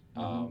 series.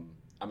 Mm-hmm.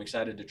 I'm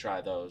excited to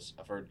try those.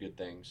 I've heard good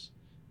things.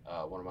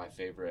 One of my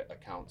favorite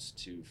accounts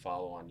to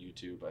follow on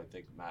YouTube. I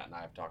think Matt and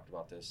I have talked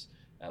about this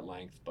at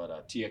length, but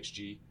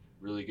TXG,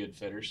 really good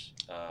fitters.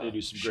 They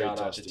do some great shout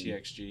out testing. to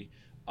TXG.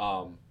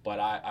 But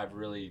I've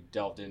really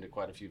delved into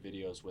quite a few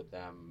videos with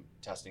them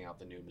testing out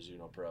the new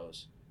Mizuno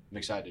Pros. I'm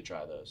excited to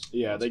try those.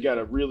 Yeah, they got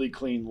a really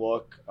clean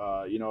look.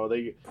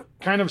 They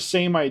kind of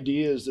same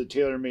idea as the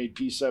TaylorMade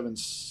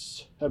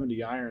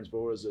P770 irons, but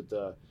what was it,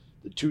 the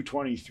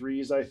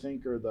 223s, I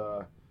think,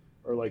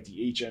 or like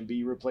the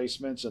HMB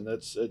replacements, and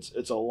it's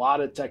a lot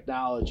of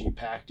technology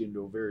packed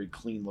into a very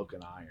clean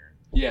looking iron.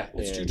 Yeah,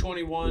 it's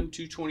 221,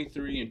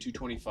 223, and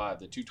 225.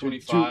 The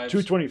 225.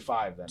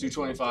 225 then.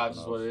 225 is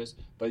what it is.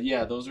 But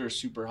yeah, those are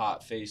super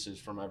hot faces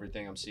from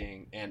everything I'm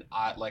seeing. And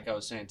like I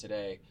was saying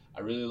today, I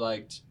really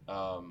liked.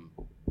 I'm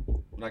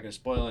not going to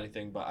spoil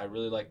anything, but I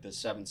really like the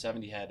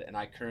 770 head, and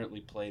I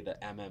currently play the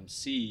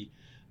MMC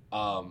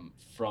from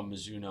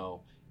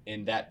Mizuno.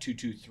 And that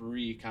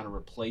 223 kind of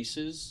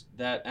replaces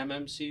that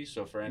MMC.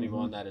 So for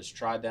anyone that has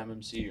tried the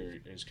MMC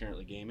or is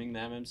currently gaming the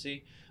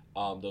MMC,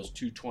 those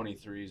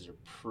 223s are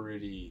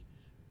pretty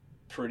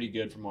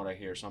good from what I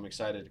hear. So I'm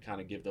excited to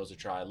kind of give those a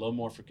try. A little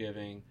more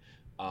forgiving,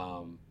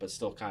 but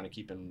still kind of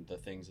keeping the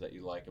things that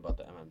you like about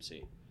the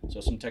MMC.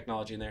 So some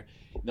technology in there.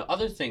 The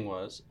other thing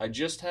was I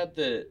just had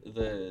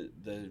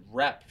the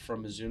rep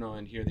from Mizuno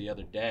in here the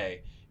other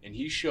day, and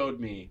he showed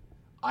me.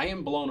 I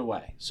am blown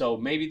away. So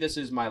maybe this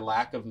is my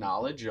lack of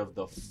knowledge of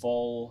the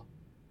full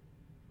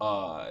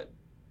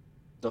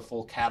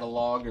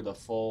catalog or the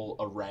full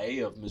array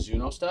of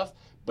Mizuno stuff,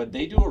 but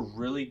they do a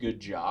really good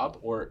job,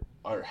 or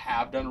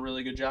have done a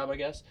really good job, I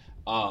guess.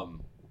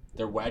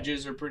 Their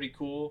wedges are pretty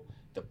cool.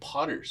 The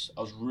putters,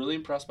 I was really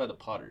impressed by the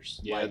putters.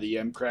 Yeah, the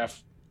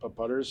M-Craft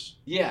putters.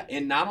 Yeah,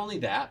 and not only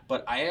that,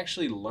 but I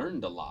actually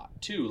learned a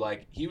lot too.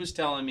 Like he was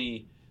telling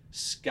me,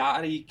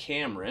 Scotty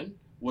Cameron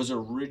was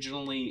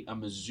originally a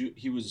Mizuno.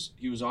 He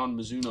was on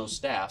Mizuno's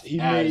staff. The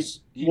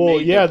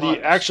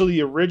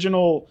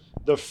original,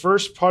 the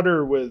first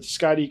putter with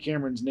Scotty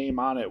Cameron's name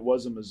on it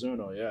was a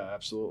Mizuno. Yeah,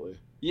 absolutely.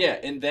 Yeah,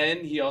 and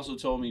then he also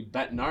told me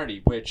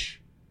Bettinardi,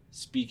 which,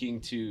 speaking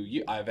to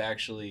you, I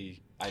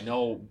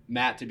know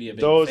Matt to be a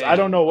big fan. I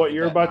don't know what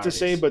you're about to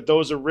say, but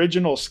those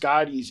original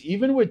Scotties,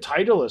 even with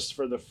Titleist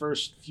for the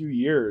first few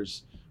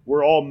years,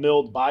 were all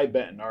milled by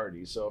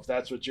Bettinardi. So if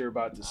that's what you're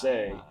about to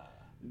say.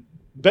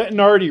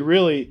 Bettinardi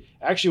really,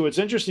 actually what's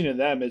interesting in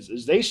them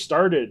is they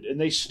started, and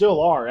they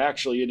still are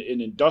actually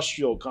an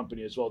industrial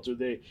company as well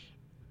too.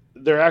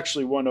 they're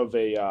actually one of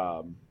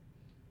a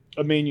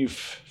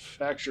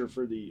manufacturer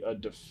for the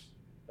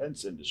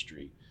defense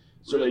industry.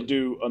 So Really? they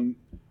do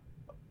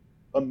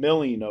a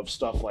milling of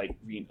stuff like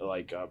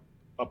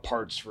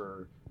parts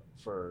for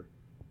for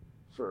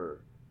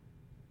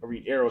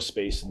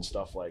aerospace and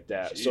stuff like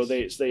that. So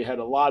Jeez. they had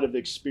a lot of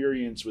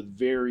experience with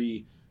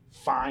very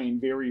fine,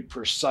 very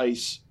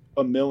precise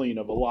milling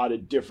of a lot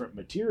of different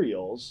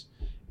materials.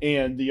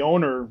 And the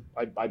owner,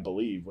 I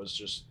believe, was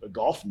just a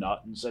golf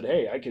nut and said,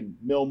 "Hey, I can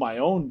mill my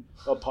own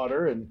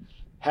putter," and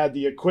had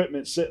the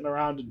equipment sitting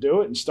around to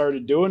do it, and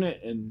started doing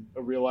it, and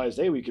realized,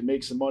 "Hey, we can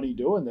make some money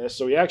doing this."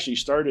 So he actually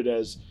started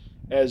as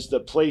the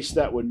place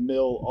that would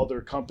mill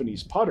other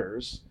companies'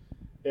 putters,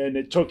 and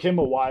it took him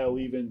a while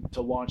even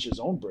to launch his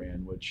own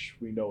brand, which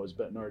we know is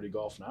Bettinardi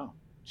Golf now.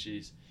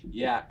 Jeez.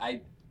 Yeah,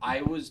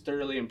 I was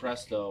thoroughly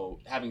impressed though.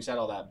 Having said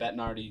all that,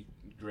 Bettinardi,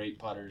 great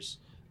putters.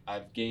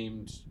 I've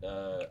gamed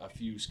a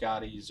few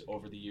Scotties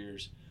over the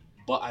years,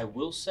 but I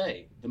will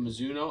say the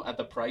Mizuno at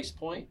the price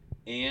point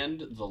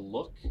and the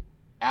look,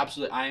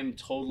 absolutely. I am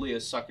totally a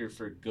sucker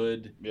for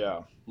good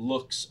Yeah,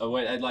 looks.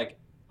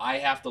 I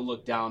have to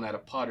look down at a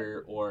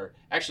putter, or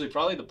actually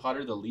probably the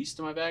putter the least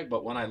in my bag.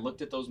 But when I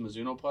looked at those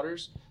Mizuno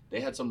putters,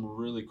 they had some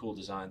really cool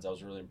designs. I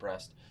was really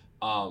impressed.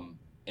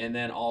 And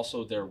then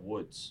also their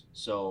woods.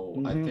 So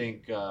I mm-hmm.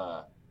 think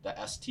the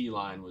ST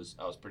line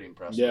I was pretty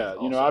impressed with Yeah.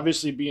 also.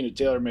 Obviously being a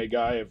TaylorMade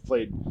guy, I've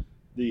played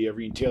the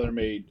Arena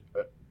TaylorMade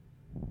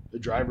the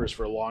drivers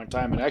for a long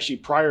time, and actually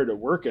prior to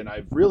working,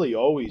 I've really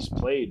always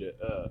played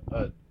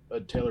a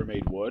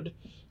TaylorMade wood.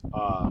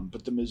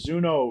 But the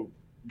Mizuno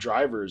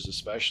drivers,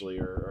 especially,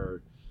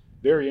 are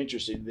very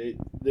interesting.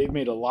 They've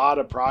made a lot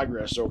of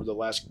progress over the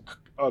last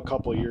a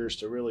couple of years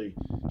to really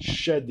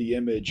shed the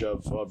image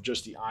of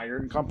just the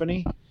iron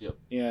company, Yep.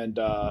 and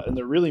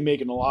they're really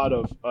making a lot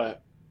of a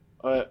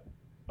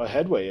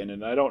headway in.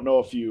 And I don't know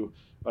if you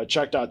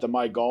checked out the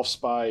My Golf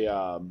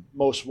Spy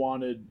most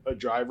wanted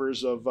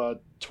drivers of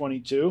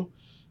 22,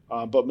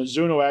 but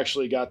Mizuno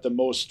actually got the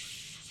most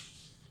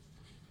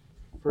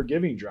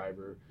forgiving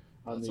driver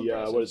on That's the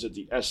impressive. what is it,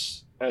 the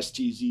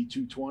STZ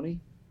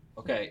 220.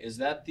 Okay, is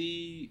that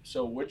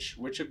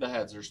which of the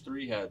heads? There's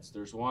three heads.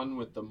 There's one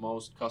with the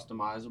most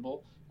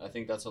customizable. I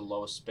think that's the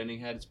lowest spinning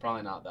head. It's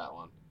probably not that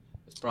one.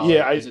 It's probably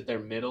Yeah, is it their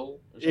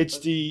middle or it's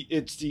something?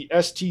 the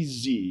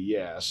STZ.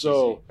 Yeah, STZ.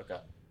 so Okay.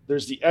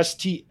 there's the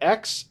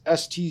STX,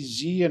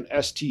 STZ, and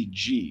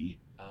STG.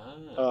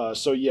 Ah.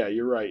 So yeah,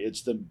 you're right.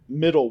 It's the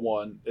middle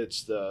one.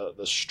 It's the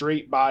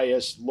straight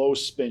bias, low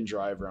spin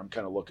driver. I'm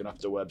kind of looking up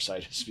the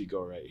website as we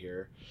go right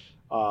here.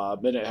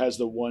 And it has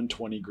the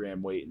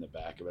 120-gram weight in the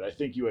back of it. I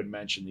think you had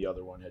mentioned the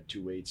other one had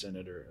 2 weights in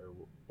it, or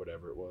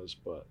whatever it was.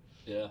 But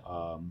Yeah.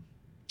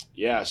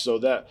 yeah, so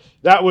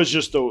that was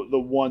just the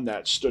one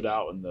that stood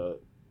out in the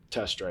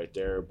test right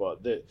there.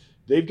 But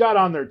they've got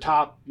on their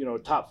top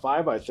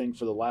 5, I think,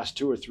 for the last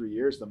 2 or 3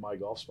 years. The My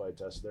Golf Spy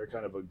test. They're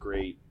kind of a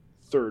great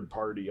third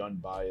party,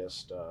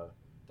 unbiased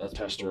That's pretty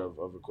tester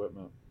cool. of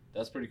equipment.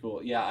 That's pretty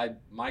cool. Yeah,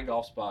 My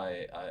Golf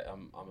Spy.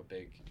 I'm a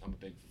big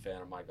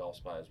fan of My Golf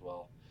Spy as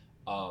well.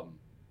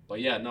 But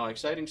yeah, no,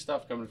 exciting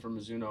stuff coming from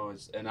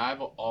Mizuno and I've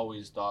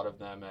always thought of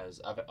them as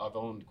I've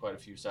owned quite a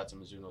few sets of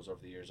Mizunos over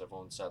the years. I've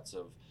owned sets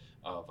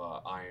of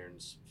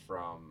irons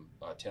from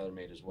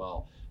TaylorMade as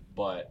well.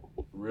 But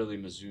really,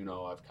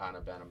 Mizuno, I've kind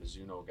of been a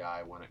Mizuno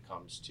guy when it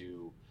comes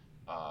to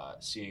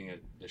seeing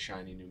the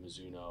shiny new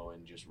Mizuno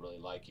and just really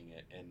liking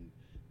it. And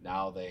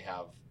now they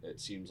have,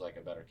 it seems like,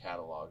 a better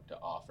catalog to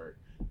offer,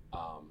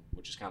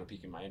 which is kind of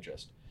piquing my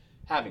interest.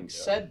 Having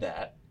said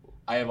that,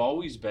 I have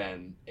always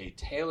been a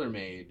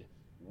TaylorMade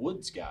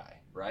woods guy,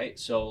 right?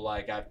 So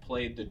like I've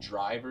played the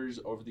drivers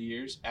over the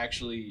years.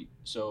 Actually,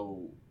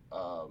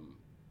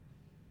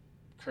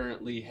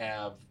 currently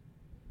have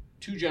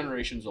 2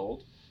 generations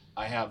old.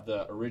 I have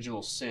the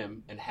original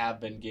Sim and have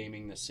been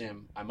gaming the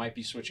Sim. I might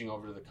be switching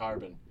over to the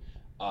carbon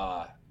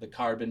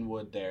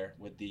wood there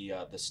with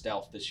the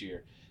Stealth this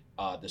year.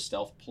 The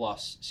Stealth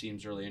Plus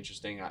seems really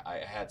interesting.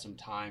 I had some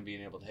time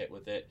being able to hit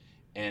with it,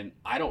 and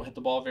I don't hit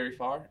the ball very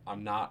far.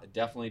 I'm not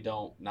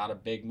a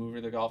big mover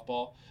of the golf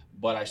ball,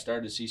 but I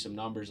started to see some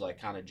numbers like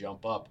kind of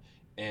jump up,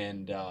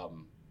 and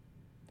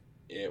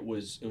it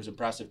was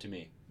impressive to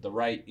me. The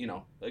right,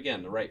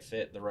 again, the right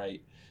fit,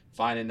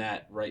 finding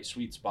that right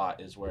sweet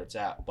spot is where it's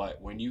at. But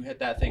when you hit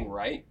that thing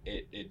right,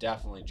 it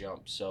definitely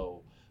jumps.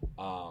 So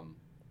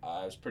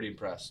I was pretty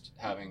impressed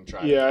having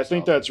tried it Yeah, I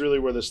think myself. that's really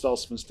where the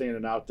Stealth's been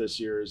standing out this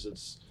year. Is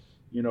it's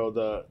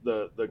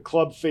the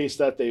club face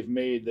that they've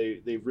made.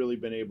 They've really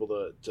been able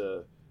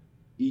to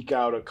eke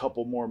out a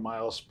couple more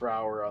miles per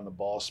hour on the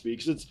ball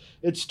speed. 'Cause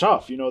it's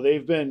tough.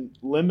 They've been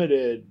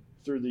limited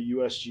through the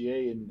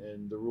USGA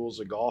and the rules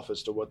of golf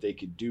as to what they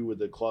could do with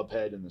the club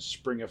head and the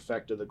spring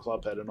effect of the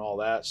club head and all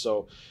that.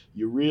 So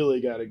you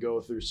really got to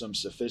go through some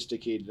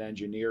sophisticated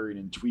engineering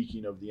and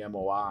tweaking of the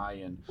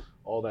MOI and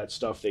all that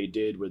stuff they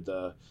did with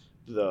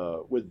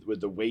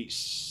with the weight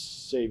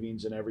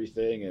savings and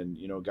everything,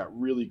 and got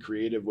really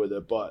creative with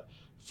it. But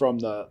from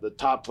the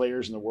top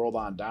players in the world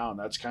on down.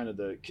 That's kind of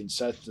the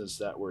consensus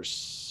that we're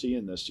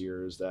seeing this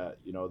year, is that,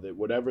 that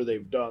whatever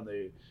they've done,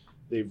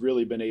 they've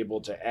really been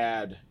able to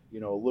add, a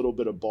little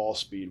bit of ball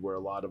speed where a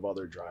lot of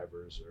other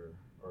drivers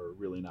are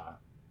really not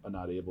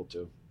able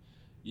to.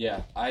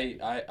 Yeah,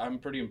 I'm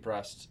pretty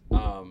impressed.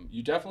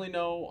 You definitely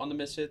know on the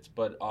mishits,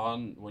 but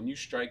when you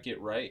strike it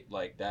right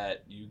like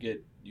that,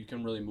 you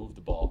can really move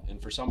the ball.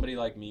 And for somebody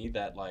like me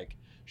that like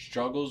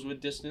struggles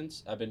with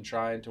distance, I've been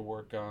trying to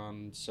work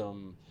on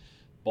some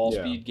ball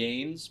speed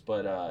gains,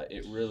 but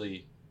it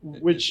really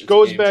which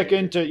goes back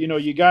into,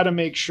 you got to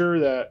make sure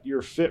that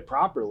you're fit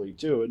properly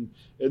too.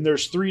 And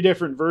there's 3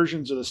 different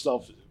versions of the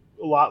stuff.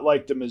 A lot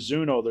like the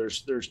Mizuno,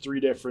 there's 3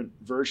 different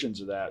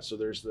versions of that. So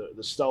there's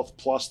the Stealth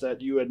Plus that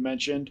you had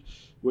mentioned,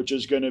 which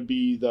is going to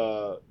be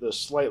the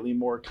slightly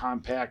more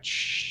compact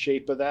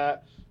shape of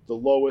that, the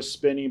lowest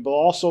spinning, but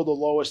also the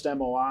lowest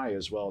MOI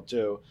as well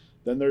too.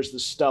 Then there's the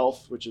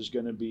Stealth, which is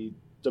going to be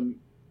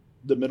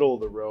the middle of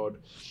the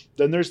road.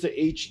 Then there's the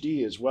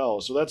HD as well.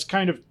 So that's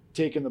kind of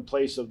taken the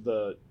place of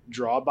the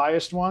draw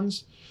biased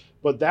ones.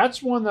 But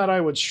that's one that I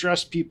would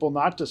stress people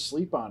not to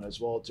sleep on as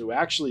well too.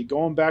 Actually,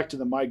 going back to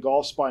the My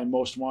Golf Spy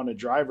Most Wanted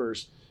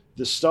Drivers,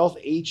 the Stealth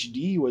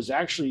HD was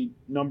actually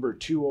number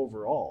 2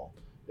 overall.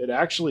 It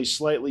actually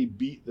slightly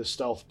beat the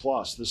Stealth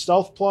Plus. The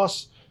Stealth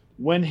Plus,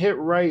 when hit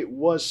right,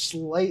 was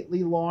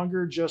slightly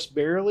longer, just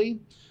barely.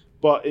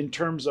 But in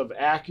terms of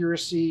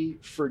accuracy,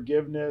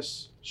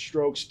 forgiveness,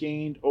 strokes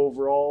gained,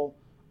 overall,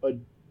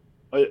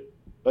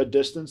 a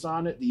distance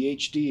on it, the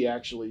HD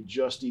actually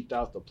just eked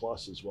out the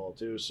Plus as well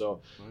too.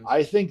 So nice.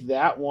 I think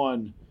that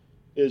one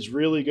is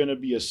really going to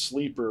be a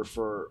sleeper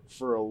for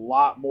a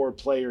lot more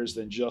players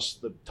than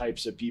just the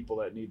types of people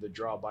that need the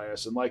draw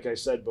bias. And like I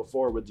said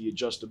before, with the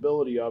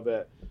adjustability of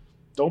it,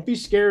 don't be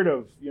scared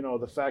of,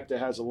 the fact that it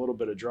has a little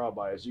bit of draw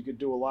bias. You could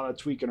do a lot of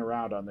tweaking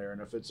around on there,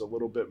 and if it's a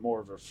little bit more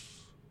of a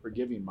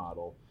forgiving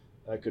model,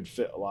 that could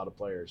fit a lot of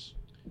players.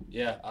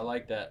 Yeah, I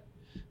like that.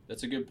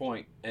 That's a good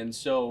point. And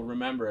so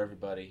remember,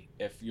 everybody,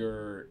 if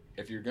you're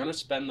gonna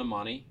spend the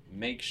money,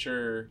 make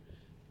sure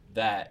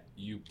that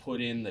you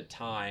put in the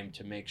time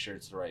to make sure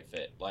it's the right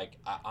fit. Like,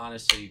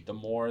 honestly, the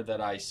more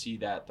that I see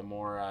that, the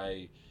more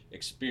I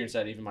experience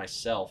that even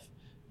myself,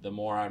 the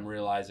more I'm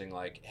realizing,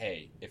 like,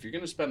 hey, if you're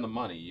gonna spend the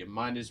money, you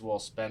might as well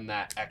spend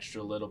that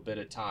extra little bit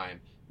of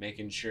time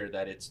making sure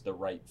that it's the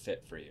right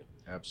fit for you.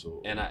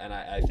 Absolutely. And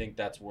I think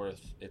that's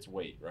worth its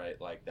weight, right?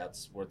 Like,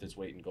 that's worth its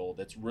weight in gold.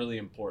 It's really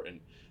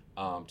important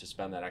to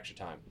spend that extra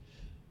time.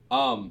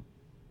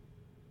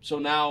 So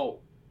now,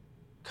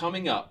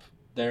 coming up,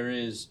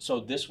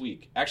 this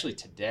week, actually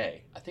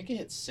today, I think it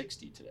hit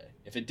 60 today.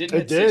 If it didn't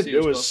hit 60,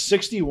 it was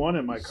 61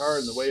 in my car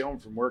on the way home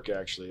from work,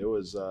 actually. It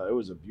was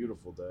a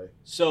beautiful day.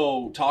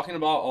 So talking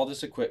about all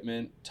this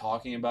equipment,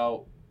 talking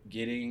about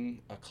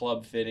getting a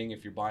club fitting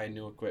if you're buying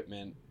new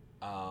equipment,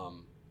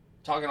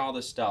 talking all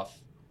this stuff,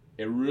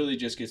 it really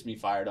just gets me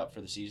fired up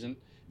for the season.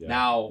 Yeah.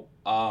 Now,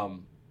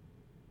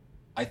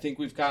 I think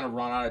we've kind of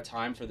run out of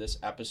time for this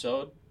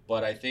episode,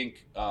 but I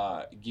think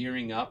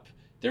gearing up,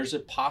 there's a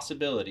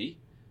possibility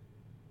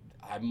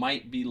I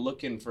might be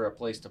looking for a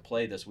place to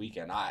play this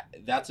weekend.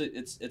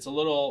 It's a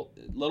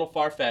little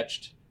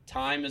far-fetched.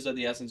 Time is of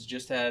the essence.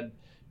 Just had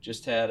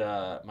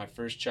my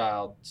first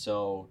child,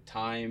 so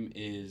time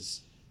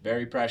is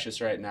very precious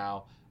right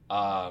now.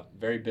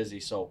 Very busy,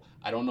 so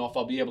I don't know if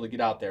I'll be able to get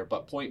out there.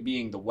 But point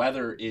being, the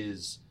weather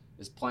is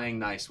playing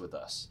nice with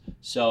us.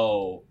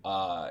 So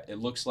it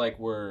looks like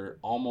we're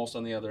almost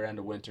on the other end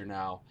of winter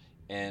now,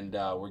 and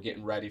we're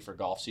getting ready for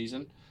golf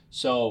season.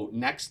 So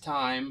next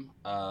time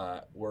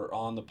we're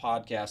on the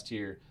podcast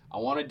here, I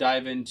want to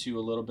dive into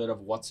a little bit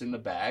of what's in the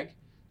bag,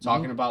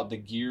 talking about the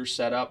gear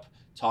setup,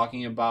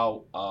 talking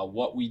about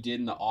what we did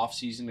in the off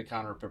season to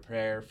kind of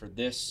prepare for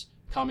this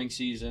coming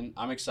season.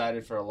 I'm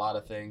excited for a lot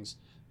of things.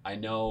 I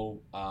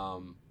know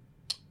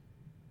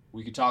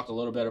we could talk a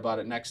little bit about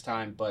it next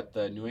time, but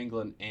the New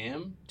England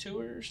Am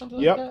Tour or something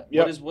like that?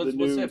 Yep. What's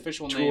the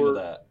official name of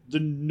that? The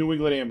New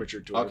England Amateur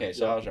Tour. Okay,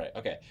 so I was right.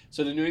 Okay,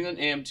 so the New England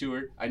Am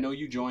Tour, I know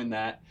you joined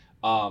that.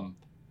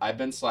 I've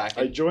been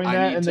slacking. I joined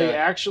that, and they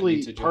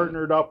actually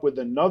partnered up with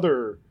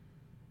another,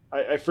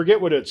 I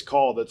forget what it's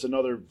called. It's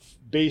another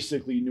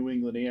basically New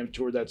England Am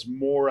Tour that's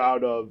more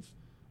out of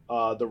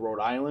the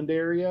Rhode Island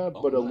area,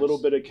 but nice. A little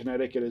bit of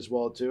Connecticut as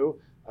well too.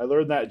 I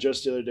learned that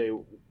just the other day.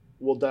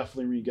 We'll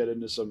definitely get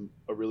into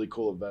a really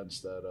cool events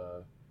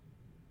that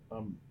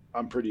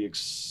I'm pretty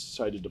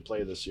excited to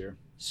play this year.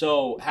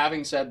 So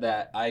having said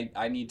that,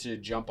 I need to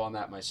jump on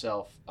that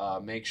myself,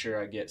 make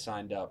sure I get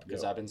signed up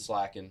because I've been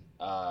slacking.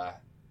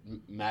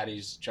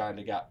 Maddie's trying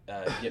to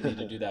get me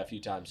to do that a few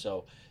times.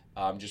 So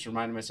I'm just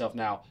reminding myself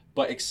now.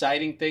 But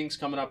exciting things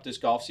coming up this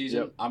golf season.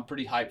 Yep. I'm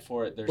pretty hyped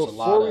for it.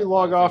 Before we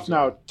log off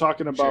now,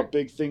 talking about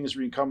big things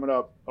coming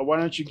up, why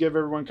don't you give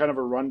everyone kind of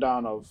a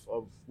rundown of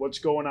what's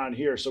going on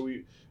here? So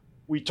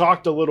we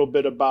talked a little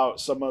bit about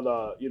some of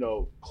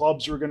the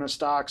clubs we're going to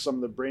stock, some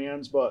of the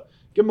brands, but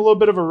give them a little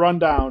bit of a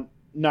rundown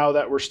now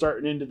that we're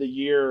starting into the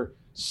year.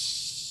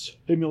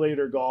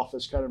 Simulator golf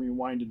has kind of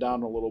rewinded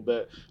down a little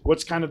bit.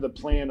 What's kind of the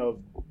plan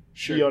of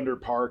be under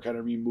par kind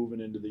of moving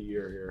into the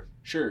year here.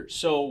 Sure.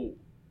 So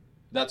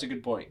that's a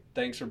good point.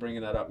 Thanks for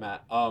bringing that up,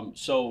 Matt.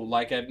 So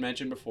like I've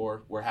mentioned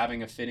before, we're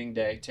having a fitting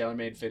day,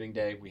 tailor-made fitting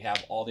day. We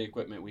have all the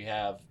equipment. We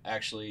have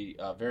actually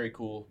very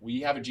cool.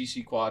 We have a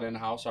GC quad in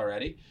house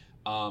already,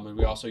 and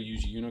we also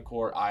use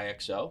Unicore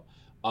IXO.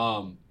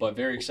 But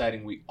very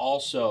exciting. We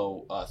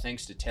also,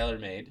 thanks to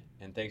TaylorMade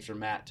and thanks for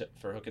Matt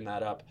for hooking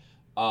that up,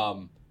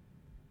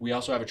 we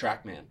also have a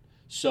TrackMan.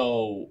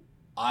 So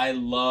I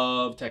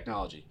love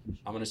technology.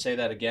 I'm going to say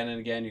that again and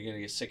again. You're going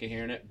to get sick of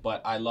hearing it,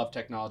 but I love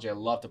technology. I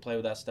love to play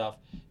with that stuff.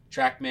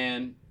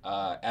 TrackMan,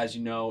 as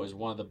you know, is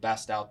one of the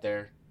best out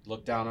there.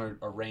 Look down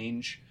a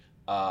range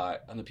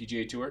on the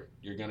PGA Tour,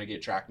 you're going to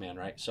get TrackMan,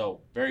 right?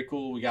 So very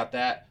cool. We got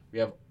that. We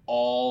have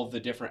all the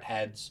different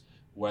heads,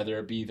 whether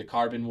it be the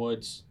carbon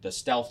woods, the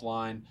stealth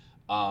line,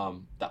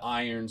 the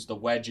irons, the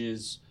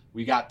wedges.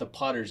 We got the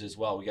putters as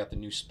well. We got the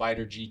new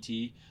Spider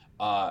GT.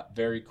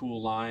 Very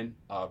cool line,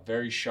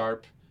 very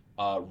sharp.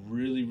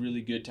 Really,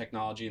 really good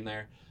technology in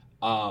there.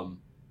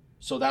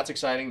 So that's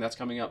exciting. That's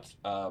coming up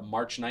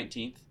March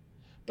 19th.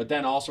 But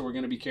then also we're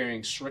going to be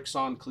carrying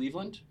Srixon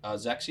Cleveland,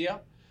 Zexia.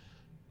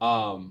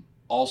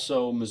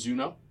 Also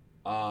Mizuno.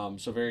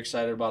 So very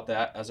excited about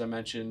that. As I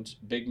mentioned,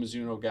 big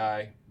Mizuno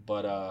guy,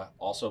 but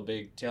also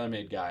big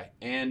TaylorMade guy.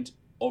 And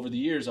over the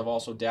years, I've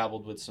also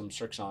dabbled with some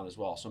Srixon as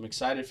well. So I'm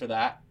excited for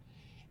that.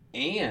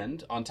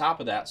 And on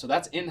top of that, so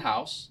that's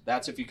in-house.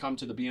 That's if you come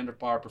to the Be Under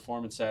Par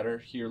Performance Center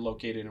here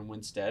located in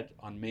Winstead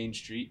on Main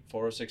Street,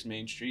 406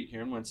 Main Street here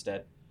in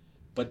Winstead.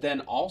 But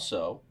then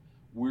also,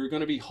 we're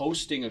going to be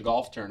hosting a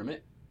golf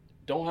tournament.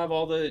 Don't have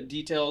all the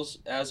details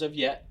as of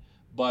yet,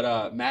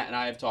 but Matt and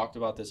I have talked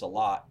about this a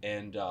lot,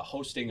 and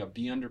hosting a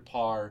Be Under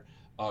Par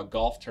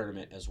golf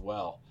tournament as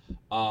well.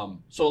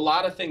 So a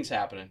lot of things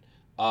happening.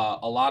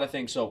 A lot of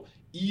things. So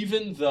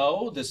even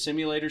though the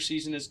simulator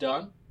season is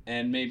done,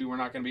 and maybe we're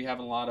not going to be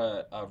having a lot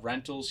of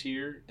rentals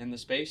here in the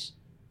space,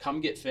 come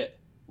get fit.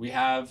 We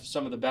have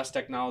some of the best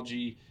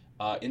technology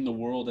in the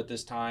world at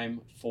this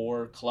time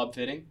for club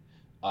fitting.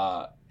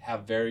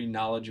 Have very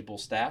knowledgeable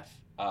staff,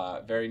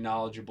 very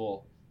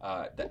knowledgeable,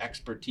 the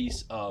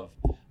expertise of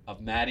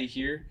Matty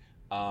here,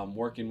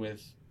 working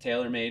with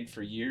TaylorMade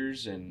for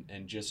years and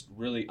just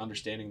really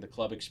understanding the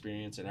club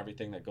experience and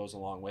everything that goes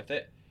along with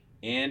it.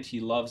 And he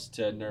loves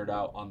to nerd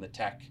out on the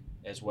tech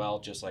as well,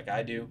 just like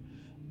I do.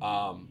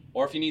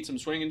 Or if you need some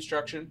swing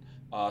instruction,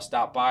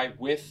 stop by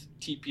with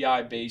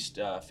TPI-based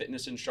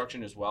fitness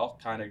instruction as well,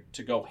 kind of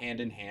to go hand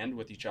in hand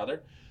with each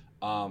other.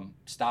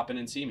 Stop in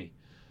and see me.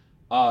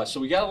 So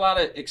we got a lot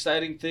of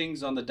exciting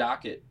things on the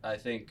docket, I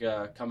think,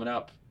 coming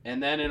up.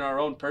 And then in our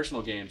own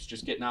personal games,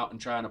 just getting out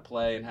and trying to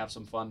play and have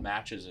some fun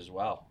matches as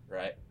well,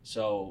 right?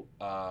 So,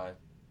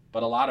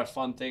 but a lot of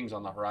fun things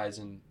on the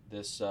horizon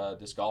this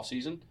golf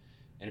season.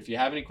 And if you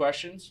have any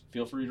questions,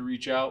 feel free to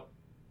reach out.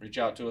 Reach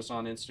out to us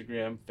on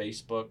Instagram,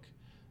 Facebook,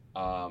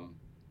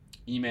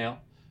 email,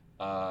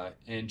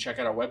 and check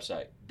out our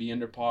website,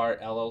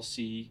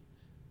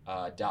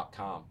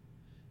 beunderparllc.com.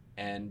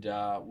 And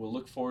we'll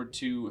look forward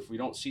to, if we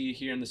don't see you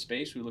here in the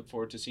space, we look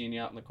forward to seeing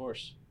you out in the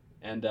course.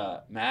 And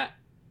Matt,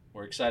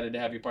 we're excited to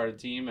have you part of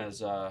the team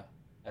as our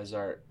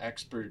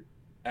expert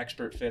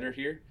fitter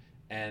here,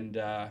 and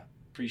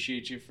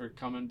appreciate you for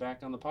coming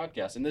back on the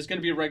podcast. And this is going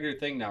to be a regular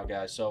thing now,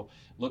 guys. So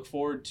look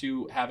forward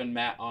to having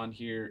Matt on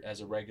here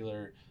as a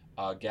regular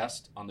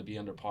guest on the Be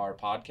Under Par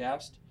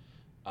podcast.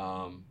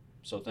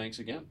 So thanks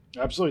again.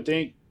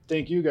 Absolutely.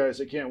 Thank you, guys.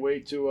 I can't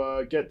wait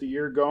to get the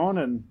year going,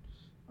 and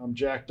I'm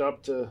jacked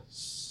up to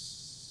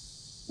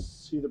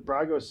see the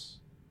progress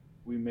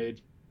we made.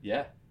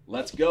 Yeah,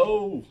 let's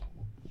go.